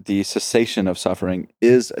that the cessation of suffering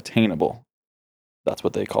is attainable. That's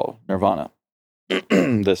what they call nirvana.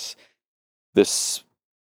 this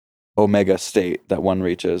omega state that one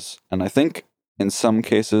reaches, and I think in some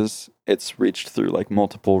cases it's reached through like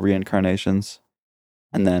multiple reincarnations,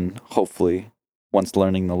 and then hopefully once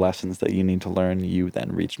learning the lessons that you need to learn, you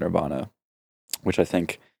then reach nirvana, which I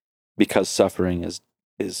think, because suffering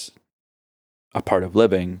is a part of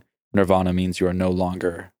living, nirvana means you are no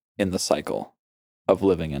longer in the cycle of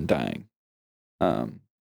living and dying.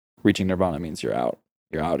 Reaching nirvana means you're out,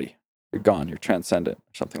 you're outie, you're gone, you're transcendent,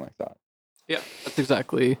 or something like that. Yeah, that's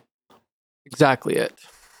exactly it.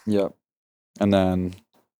 Yep. And then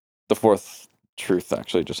the fourth truth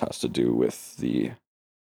actually just has to do with the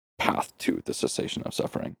path to the cessation of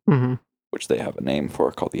suffering, which they have a name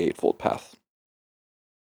for called the Eightfold Path.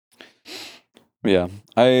 Yeah,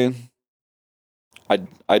 I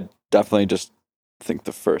definitely just think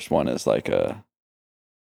the first one is like a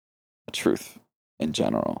truth in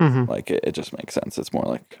general. Like it just makes sense. It's more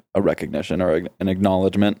like a recognition or an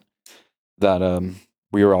acknowledgement that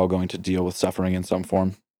we are all going to deal with suffering in some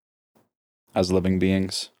form as living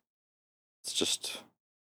beings. It's just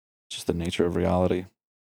the nature of reality.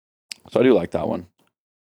 So I do like that one.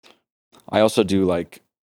 I also do like,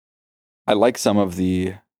 I like some of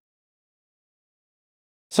the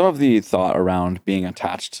thought around being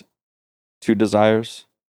attached to desires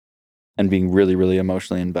and being really, really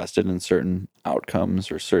emotionally invested in certain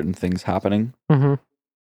outcomes or certain things happening.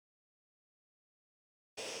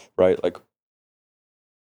 Right? Like,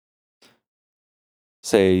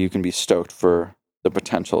 say you can be stoked for the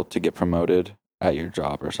potential to get promoted at your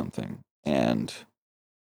job or something. And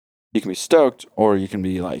you can be stoked, or you can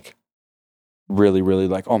be like, really, really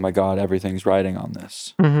like, oh my God, everything's riding on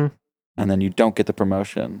this. And then you don't get the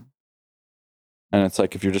promotion. And it's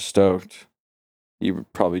like, if you're just stoked, you're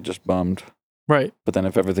probably just bummed. Right. But then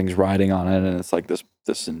if everything's riding on it and it's like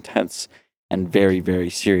this intense and very, very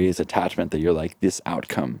serious attachment that you're like, this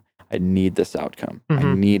outcome, I need this outcome.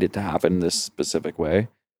 I need it to happen this specific way.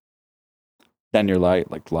 Then you're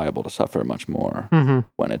liable to suffer much more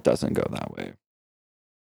when it doesn't go that way.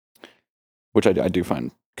 Which I do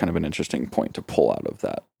find kind of an interesting point to pull out of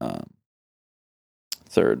that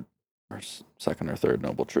third or second or third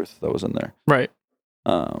noble truth that was in there. Right.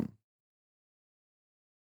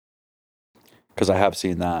 Because I have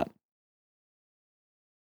seen that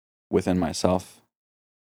within myself,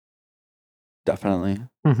 definitely,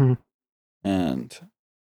 and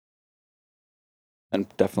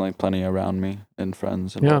definitely plenty around me and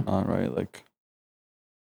friends and whatnot, right? Like,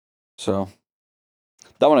 so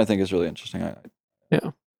that one I think is really interesting.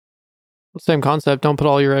 Yeah, same concept. Don't put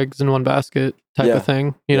all your eggs in one basket, type of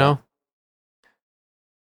thing. You know.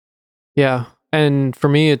 Yeah, and for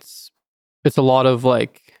me, it's a lot of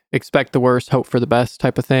like, expect the worst, hope for the best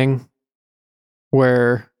type of thing,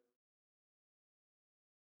 where,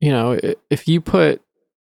 if you put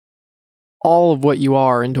all of what you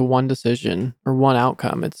are into one decision or one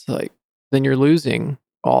outcome, it's like, then you're losing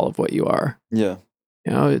all of what you are. Yeah.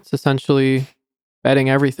 You know, it's essentially betting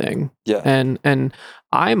everything. Yeah. And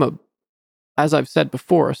I'm as I've said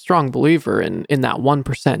before, a strong believer in that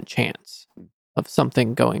 1% chance of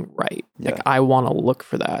something going right. Yeah. Like, I want to look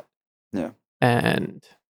for that. Yeah. And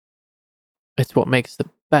it's what makes the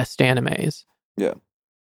best animes. Yeah.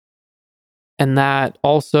 And that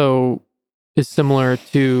also is similar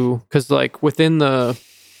to, because like within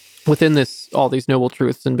this, all these noble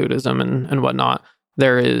truths in Buddhism and whatnot,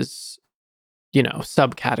 there is, you know,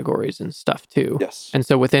 subcategories and stuff too. Yes. And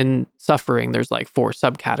so within suffering, there's like 4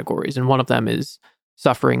 subcategories, and one of them is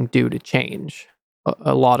suffering due to change.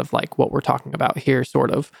 A lot of like what we're talking about here,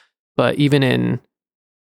 sort of. But even in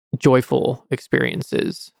joyful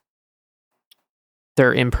experiences,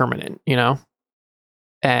 they're impermanent, you know?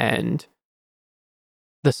 And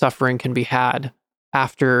the suffering can be had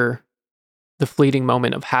after the fleeting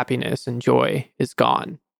moment of happiness and joy is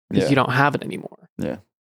gone, because you don't have it anymore. Yeah.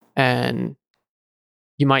 And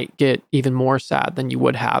you might get even more sad than you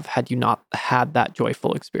would have had you not had that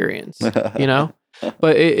joyful experience, you know?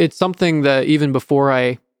 But it's something that even before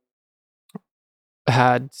I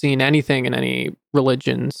had seen anything in any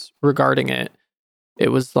religions regarding it, it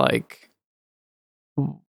was like,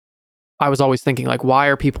 I was always thinking, like, why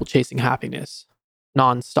are people chasing happiness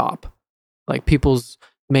nonstop? Like, people's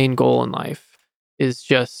main goal in life is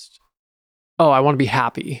just, oh, I want to be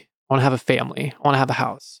happy. I want to have a family. I want to have a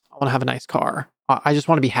house. I want to have a nice car. I just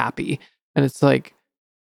want to be happy. And it's like,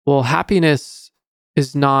 well, happiness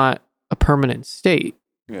is not a permanent state.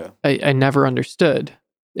 Yeah. I never understood.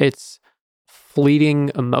 It's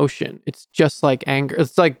fleeting emotion. It's just like anger.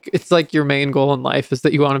 It's like your main goal in life is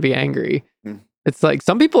that you want to be angry. It's like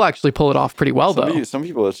some people actually pull it off pretty well, though. Some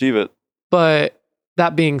people achieve it. But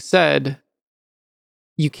that being said,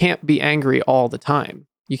 you can't be angry all the time.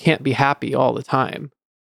 You can't be happy all the time.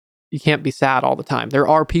 You can't be sad all the time. There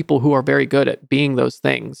are people who are very good at being those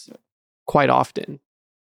things quite often,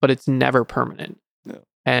 but it's never permanent. Yeah.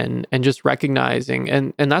 And just recognizing,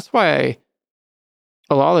 and that's why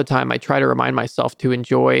a lot of the time I try to remind myself to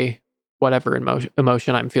enjoy whatever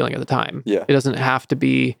emotion I'm feeling at the time. Yeah. It doesn't have to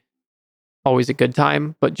be always a good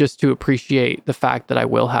time, but just to appreciate the fact that I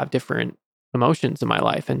will have different emotions in my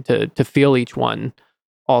life, and to feel each one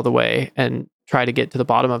all the way and try to get to the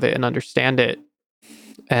bottom of it and understand it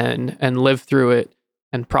and live through it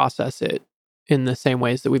and process it in the same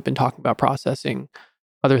ways that we've been talking about processing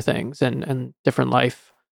other things and different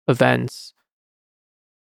life events.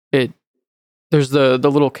 There's the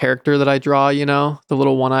little character that I draw, you know, the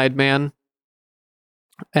little one-eyed man.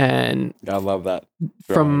 And I love that.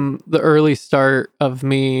 From the early start of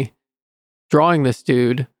me drawing this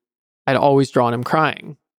dude, I'd always drawn him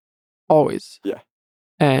crying. Always. Yeah.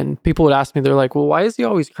 And people would ask me, they're like, well, why is he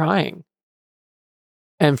always crying?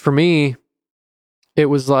 And for me, it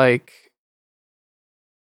was like,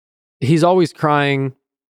 he's always crying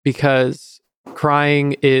because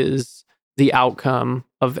crying is the outcome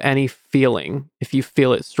of any feeling if you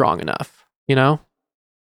feel it strong enough, you know?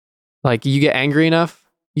 Like, you get angry enough,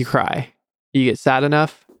 you cry. You get sad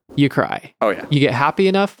enough, you cry. Oh, yeah. You get happy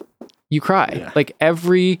enough, you cry. Yeah. Like,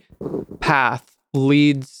 every path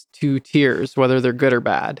leads to tears, whether they're good or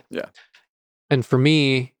bad. Yeah. And for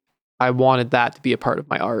me, I wanted that to be a part of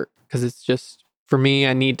my art, because it's just, for me,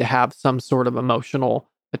 I need to have some sort of emotional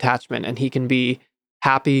attachment. And he can be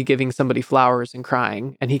happy giving somebody flowers and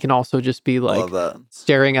crying, and he can also just be like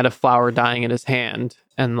staring at a flower dying in his hand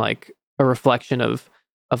and like a reflection of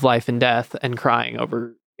life and death, and crying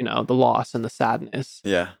over, you know, the loss and the sadness.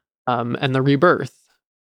 Yeah. And the rebirth.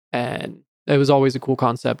 And it was always a cool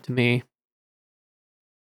concept to me.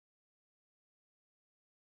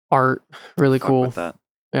 Art, really cool. With that.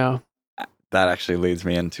 Yeah. That actually leads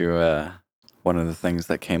me into one of the things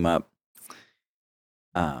that came up.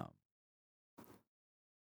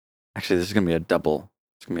 Actually, this is gonna be a double.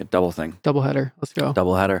 It's gonna be a double thing. Double header. Let's go.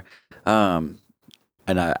 Double header. And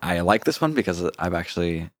I like this one because I've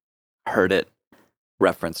actually heard it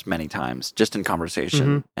referenced many times, just in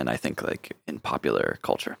conversation, and I think like in popular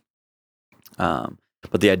culture.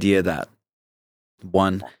 But the idea that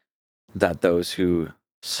that those who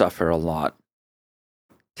suffer a lot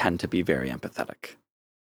tend to be very empathetic,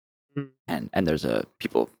 and there's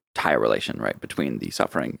people tie a relation, right, between the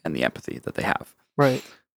suffering and the empathy that they have. Right.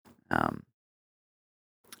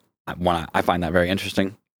 I find that very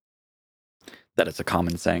interesting, that it's a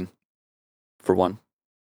common saying, for one.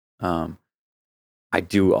 I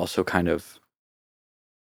do also kind of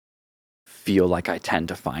feel like I tend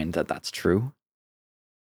to find that that's true,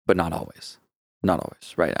 but not always. Not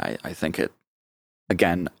always, right? I think it,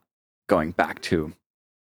 again, going back to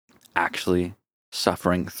actually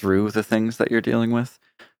suffering through the things that you're dealing with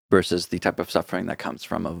versus the type of suffering that comes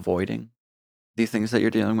from avoiding the things that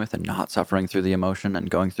you're dealing with and not suffering through the emotion and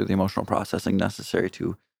going through the emotional processing necessary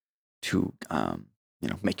to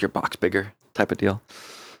make your box bigger type of deal.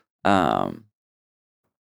 Yeah,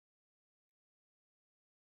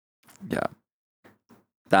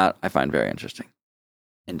 that I find very interesting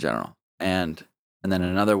in general. And then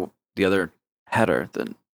the other header,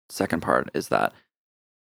 the second part, is that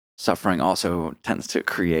suffering also tends to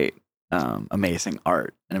create amazing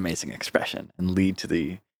art and amazing expression and lead to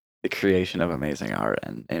the creation of amazing art.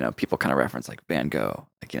 And people kind of reference like Van Gogh,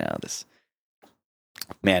 like this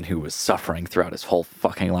man who was suffering throughout his whole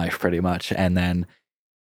fucking life pretty much, and then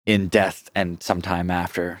in death and sometime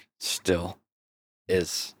after still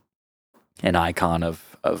is an icon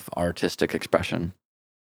of artistic expression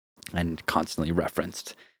and constantly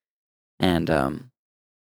referenced. And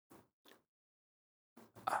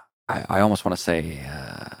I almost want to say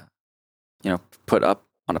put up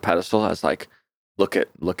on a pedestal as like, look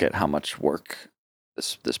at how much work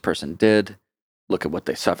this person did, look at what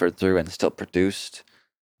they suffered through and still produced,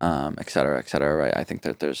 et cetera, right? I think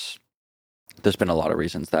that there's been a lot of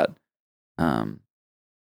reasons that him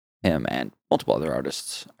and multiple other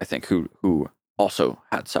artists, I think, who also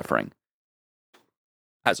had suffering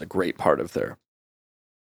as a great part of their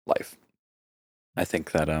life. I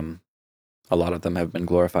think that a lot of them have been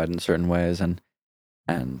glorified in certain ways, and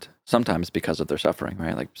sometimes because of their suffering,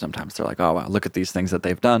 right? Like sometimes they're like, oh wow, look at these things that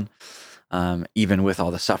they've done. Even with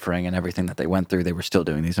all the suffering and everything that they went through, they were still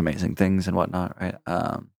doing these amazing things and whatnot, right?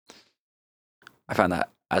 I find that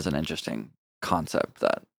as an interesting concept,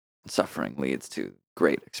 that suffering leads to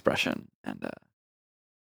great expression, and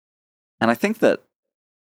I think that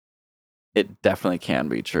it definitely can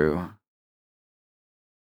be true.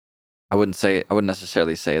 I wouldn't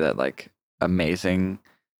necessarily say that like amazing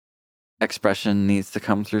expression needs to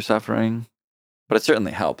come through suffering, but it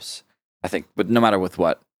certainly helps, I think. But no matter with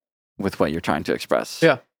what you're trying to express,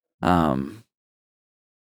 yeah.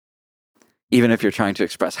 Even if you're trying to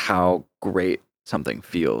express how great something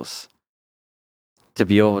feels, to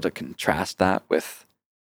be able to contrast that with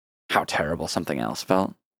how terrible something else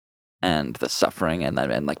felt, and the suffering, and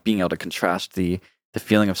like being able to contrast the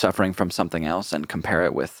feeling of suffering from something else and compare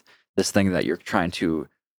it with this thing that you're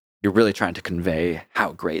really trying to convey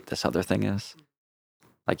how great this other thing is.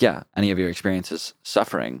 Like, yeah, any of your experiences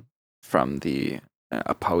suffering from the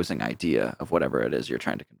opposing idea of whatever it is you're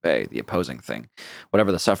trying to convey, the opposing thing,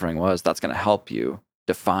 whatever the suffering was, that's going to help you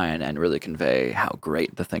define and really convey how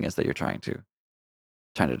great the thing is that you're trying to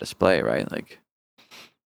display, right? Like,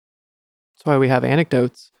 that's why we have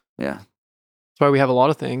anecdotes. Yeah. That's why we have a lot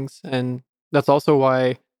of things. And that's also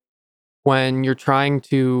why when you're trying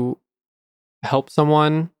to help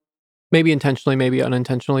someone, maybe intentionally, maybe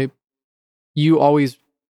unintentionally, you always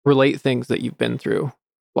relate things that you've been through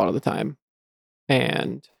a lot of the time,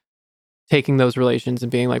 and taking those relations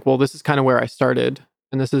and being like, well, this is kind of where I started,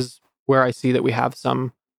 and this is where I see that we have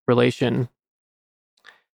some relation,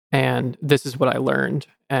 and this is what I learned.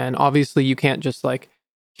 And obviously you can't just like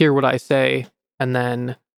hear what I say and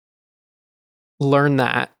then learn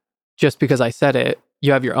that just because I said it.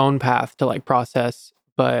 You have your own path to like process,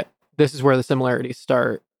 but this is where the similarities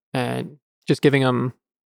start, and just giving them,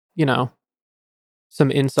 some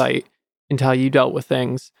insight into how you dealt with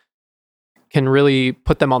things can really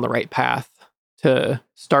put them on the right path to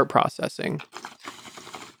start processing.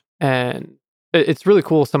 And it's really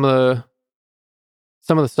cool. Some of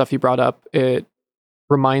the stuff you brought up, it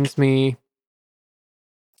reminds me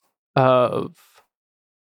of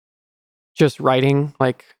just writing,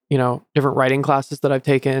 like, different writing classes that I've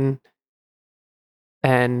taken,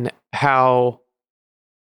 and how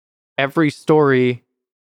every story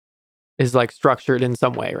is like structured in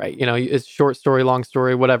some way, right? It's short story, long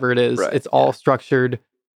story, whatever it is. Right, it's all structured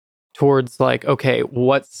towards like, okay,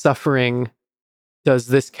 what suffering does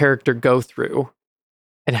this character go through,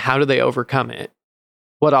 and how do they overcome it?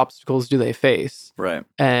 What obstacles do they face? Right.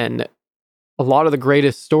 And a lot of the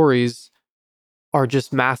greatest stories are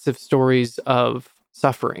just massive stories of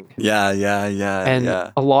suffering. Yeah. And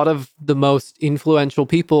a lot of the most influential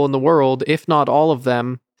people in the world, if not all of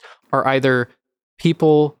them, are either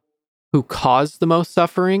people who cause the most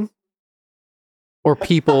suffering or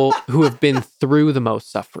people who have been through the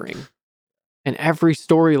most suffering. And every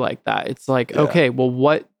story like that, it's like, okay, well,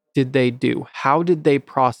 what did they do? How did they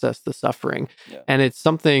process the suffering? Yeah. And it's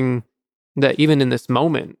something that even in this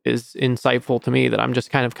moment is insightful to me, that I'm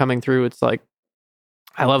just kind of coming through. It's like,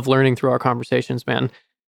 I love learning through our conversations, man.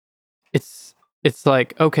 It's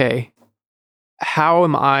like, okay, how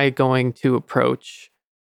am I going to approach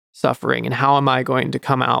suffering, and how am I going to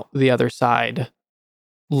come out the other side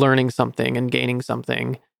learning something and gaining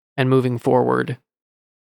something? and moving forward,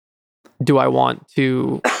 do I want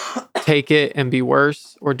to take it and be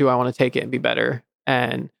worse, or do I want to take it and be better?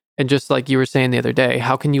 And just like you were saying the other day,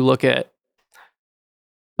 how can you look at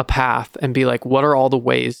a path and be like, what are all the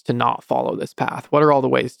ways to not follow this path? What are all the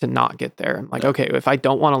ways to not get there? I'm like, okay, if I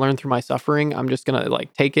don't want to learn through my suffering, I'm just gonna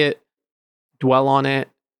like take it, dwell on it,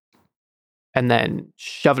 and then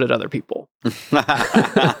shove it at other people.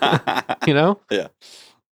 You know? Yeah.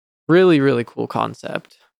 Really, really cool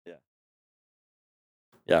concept.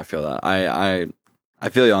 Yeah, I feel that. I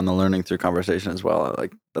feel you on the learning through conversation as well.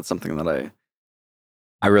 Like that's something that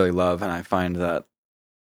I really love, and I find that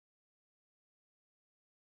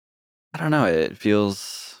I don't know, it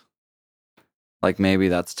feels like maybe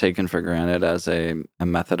that's taken for granted as a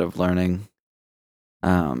method of learning.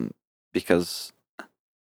 Because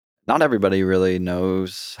not everybody really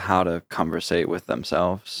knows how to conversate with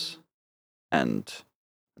themselves and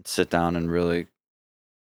sit down and really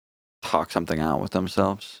talk something out with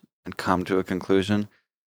themselves and come to a conclusion.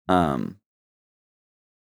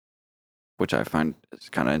 Which I find is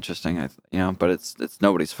kind of interesting, but it's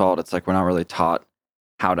nobody's fault. It's like we're not really taught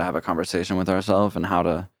how to have a conversation with ourselves and how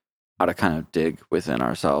to kind of dig within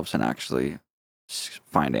ourselves and actually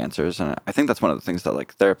find answers. And I think that's one of the things that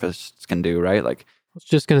like therapists can do, right? Like I was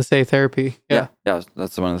just gonna say therapy. Yeah.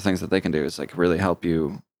 That's one of the things that they can do is like really help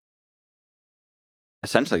you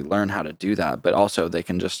essentially learn how to do that, but also they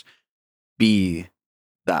can just be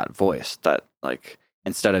that voice that like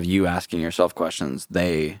instead of you asking yourself questions,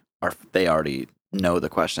 they already know the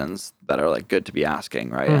questions that are like good to be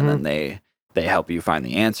asking, right? Mm-hmm. And then they help you find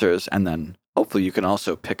the answers, and then hopefully you can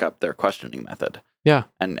also pick up their questioning method. Yeah.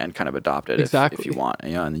 And kind of adopt it if you want.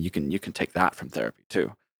 And then you can take that from therapy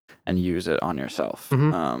too and use it on yourself.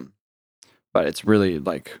 Mm-hmm. But it's really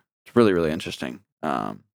really, really interesting.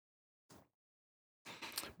 But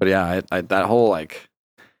yeah, I that whole like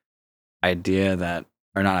idea that,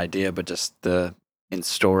 or not idea, but just in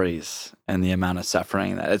stories and the amount of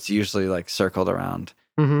suffering that it's usually like circled around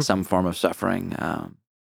some form of suffering.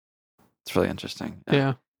 It's really interesting.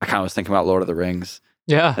 Yeah. I kind of was thinking about Lord of the Rings.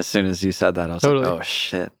 Yeah. As soon as you said that, I was like, oh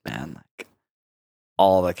shit, man. Like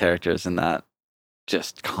all the characters in that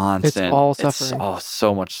just constant. It's all suffering. It's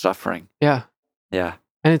so much suffering. Yeah. Yeah.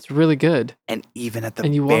 And it's really good. And even at the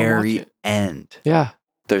very end. Yeah.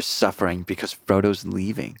 There's suffering because Frodo's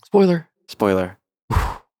leaving. Spoiler. Spoiler.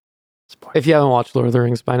 If you haven't watched Lord of the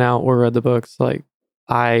Rings by now or read the books, like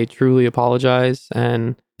I truly apologize,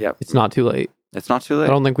 and it's not too late. It's not too late. I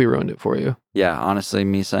don't think we ruined it for you. Yeah, honestly,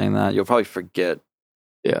 me saying that, you'll probably forget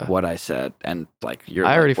what I said, and like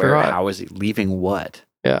I already forgot. How is he leaving? What?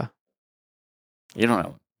 Yeah, you don't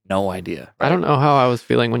know. No idea. Right? I don't know how I was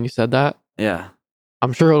feeling when you said that. Yeah,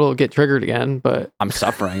 I'm sure it'll get triggered again, but I'm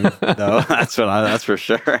suffering. No, that's for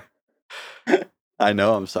sure. I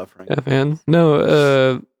know I'm suffering. Yeah, man.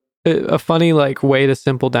 No, a funny like way to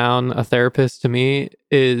simple down a therapist to me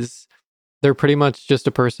is they're pretty much just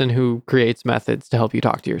a person who creates methods to help you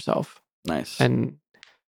talk to yourself. Nice. And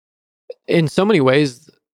in so many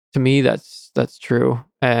ways, to me, that's true.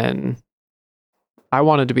 And I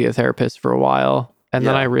wanted to be a therapist for a while, and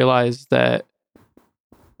then I realized that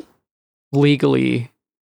legally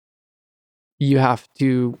you have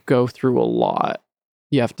to go through a lot.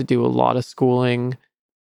 You have to do a lot of schooling,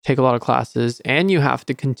 take a lot of classes, and you have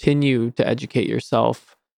to continue to educate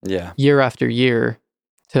yourself year after year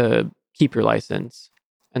to keep your license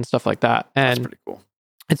and stuff like that. And that's pretty cool.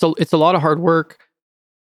 It's a lot of hard work,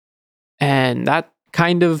 and that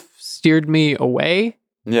kind of steered me away.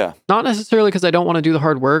 Yeah. Not necessarily because I don't want to do the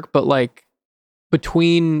hard work, but like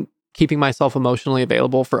between keeping myself emotionally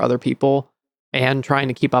available for other people and trying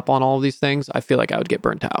to keep up on all of these things, I feel like I would get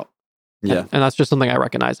burnt out. Yeah. And that's just something I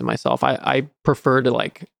recognize in myself. I prefer to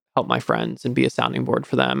like help my friends and be a sounding board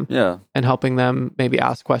for them. Yeah. And helping them maybe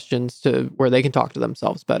ask questions to where they can talk to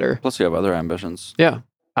themselves better. Plus you have other ambitions. Yeah,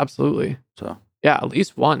 absolutely. So yeah, at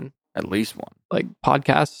least one. At least one. Like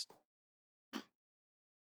podcasts.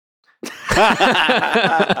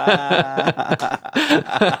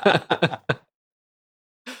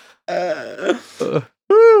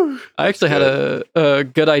 I actually had a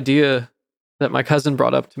good idea that my cousin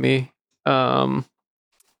brought up to me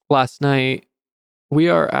last night. We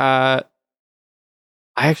are at,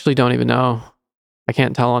 I actually don't even know. I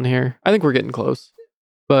can't tell on here. I think we're getting close.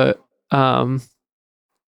 But had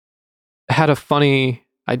a funny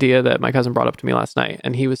idea that my cousin brought up to me last night,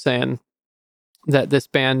 and he was saying that this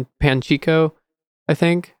band Panchico, I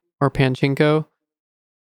think, or Panchinko,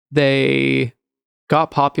 they got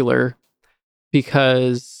popular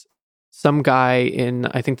because some guy in,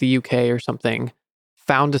 I think, the UK or something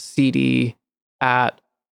found a CD at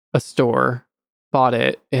a store bought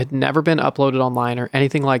it. It had never been uploaded online or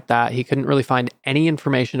anything like that. He couldn't really find any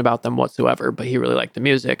information about them whatsoever, but he really liked the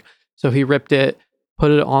music. So he ripped it,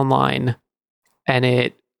 put it online, and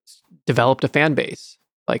it developed a fan base.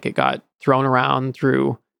 Like it got thrown around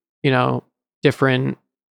through, different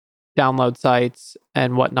download sites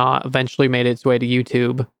and whatnot, eventually made its way to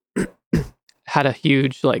YouTube, had a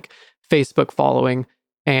huge Facebook following,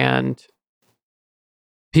 and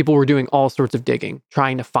people were doing all sorts of digging,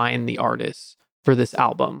 trying to find the artists for this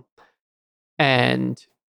album. And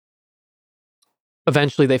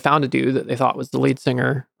eventually they found a dude that they thought was the lead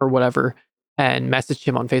singer or whatever and messaged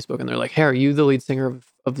him on Facebook. And they're like, hey, are you the lead singer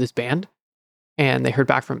of this band? And they heard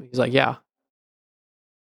back from him. He's like, yeah.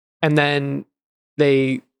 And then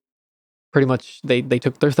they pretty much, they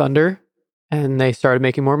took their thunder and they started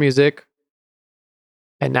making more music.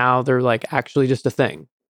 And now they're actually just a thing.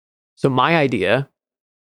 So my idea,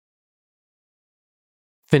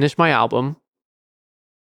 finish my album,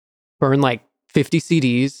 burn 50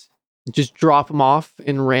 CDs, just drop them off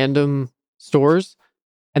in random stores,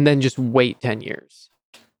 and then just wait 10 years.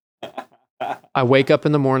 I wake up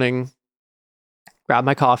in the morning, grab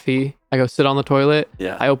my coffee, I go sit on the toilet,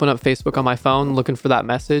 I open up Facebook on my phone looking for that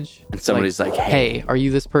message. And somebody's like, hey, are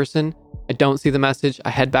you this person? I don't see the message. I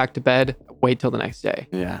head back to bed, wait till the next day.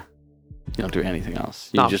 Yeah. You don't do anything else.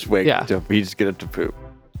 You just wake up, you just get up to poop.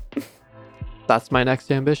 That's my next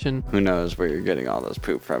ambition. Who knows where you're getting all those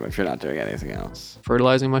poop from if you're not doing anything else.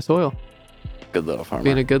 Fertilizing my soil. Good little farmer.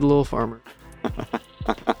 Being a good little farmer.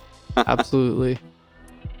 Absolutely.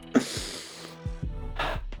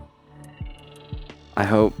 I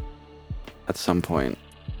hope at some point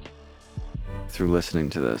through listening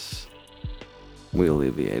to this, we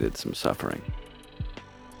alleviated some suffering.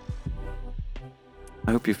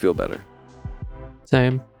 I hope you feel better.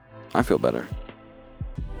 Same. I feel better.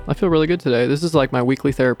 I feel really good today. This is like my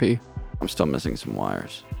weekly therapy. I'm still missing some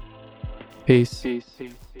wires. Peace.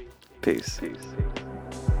 Peace.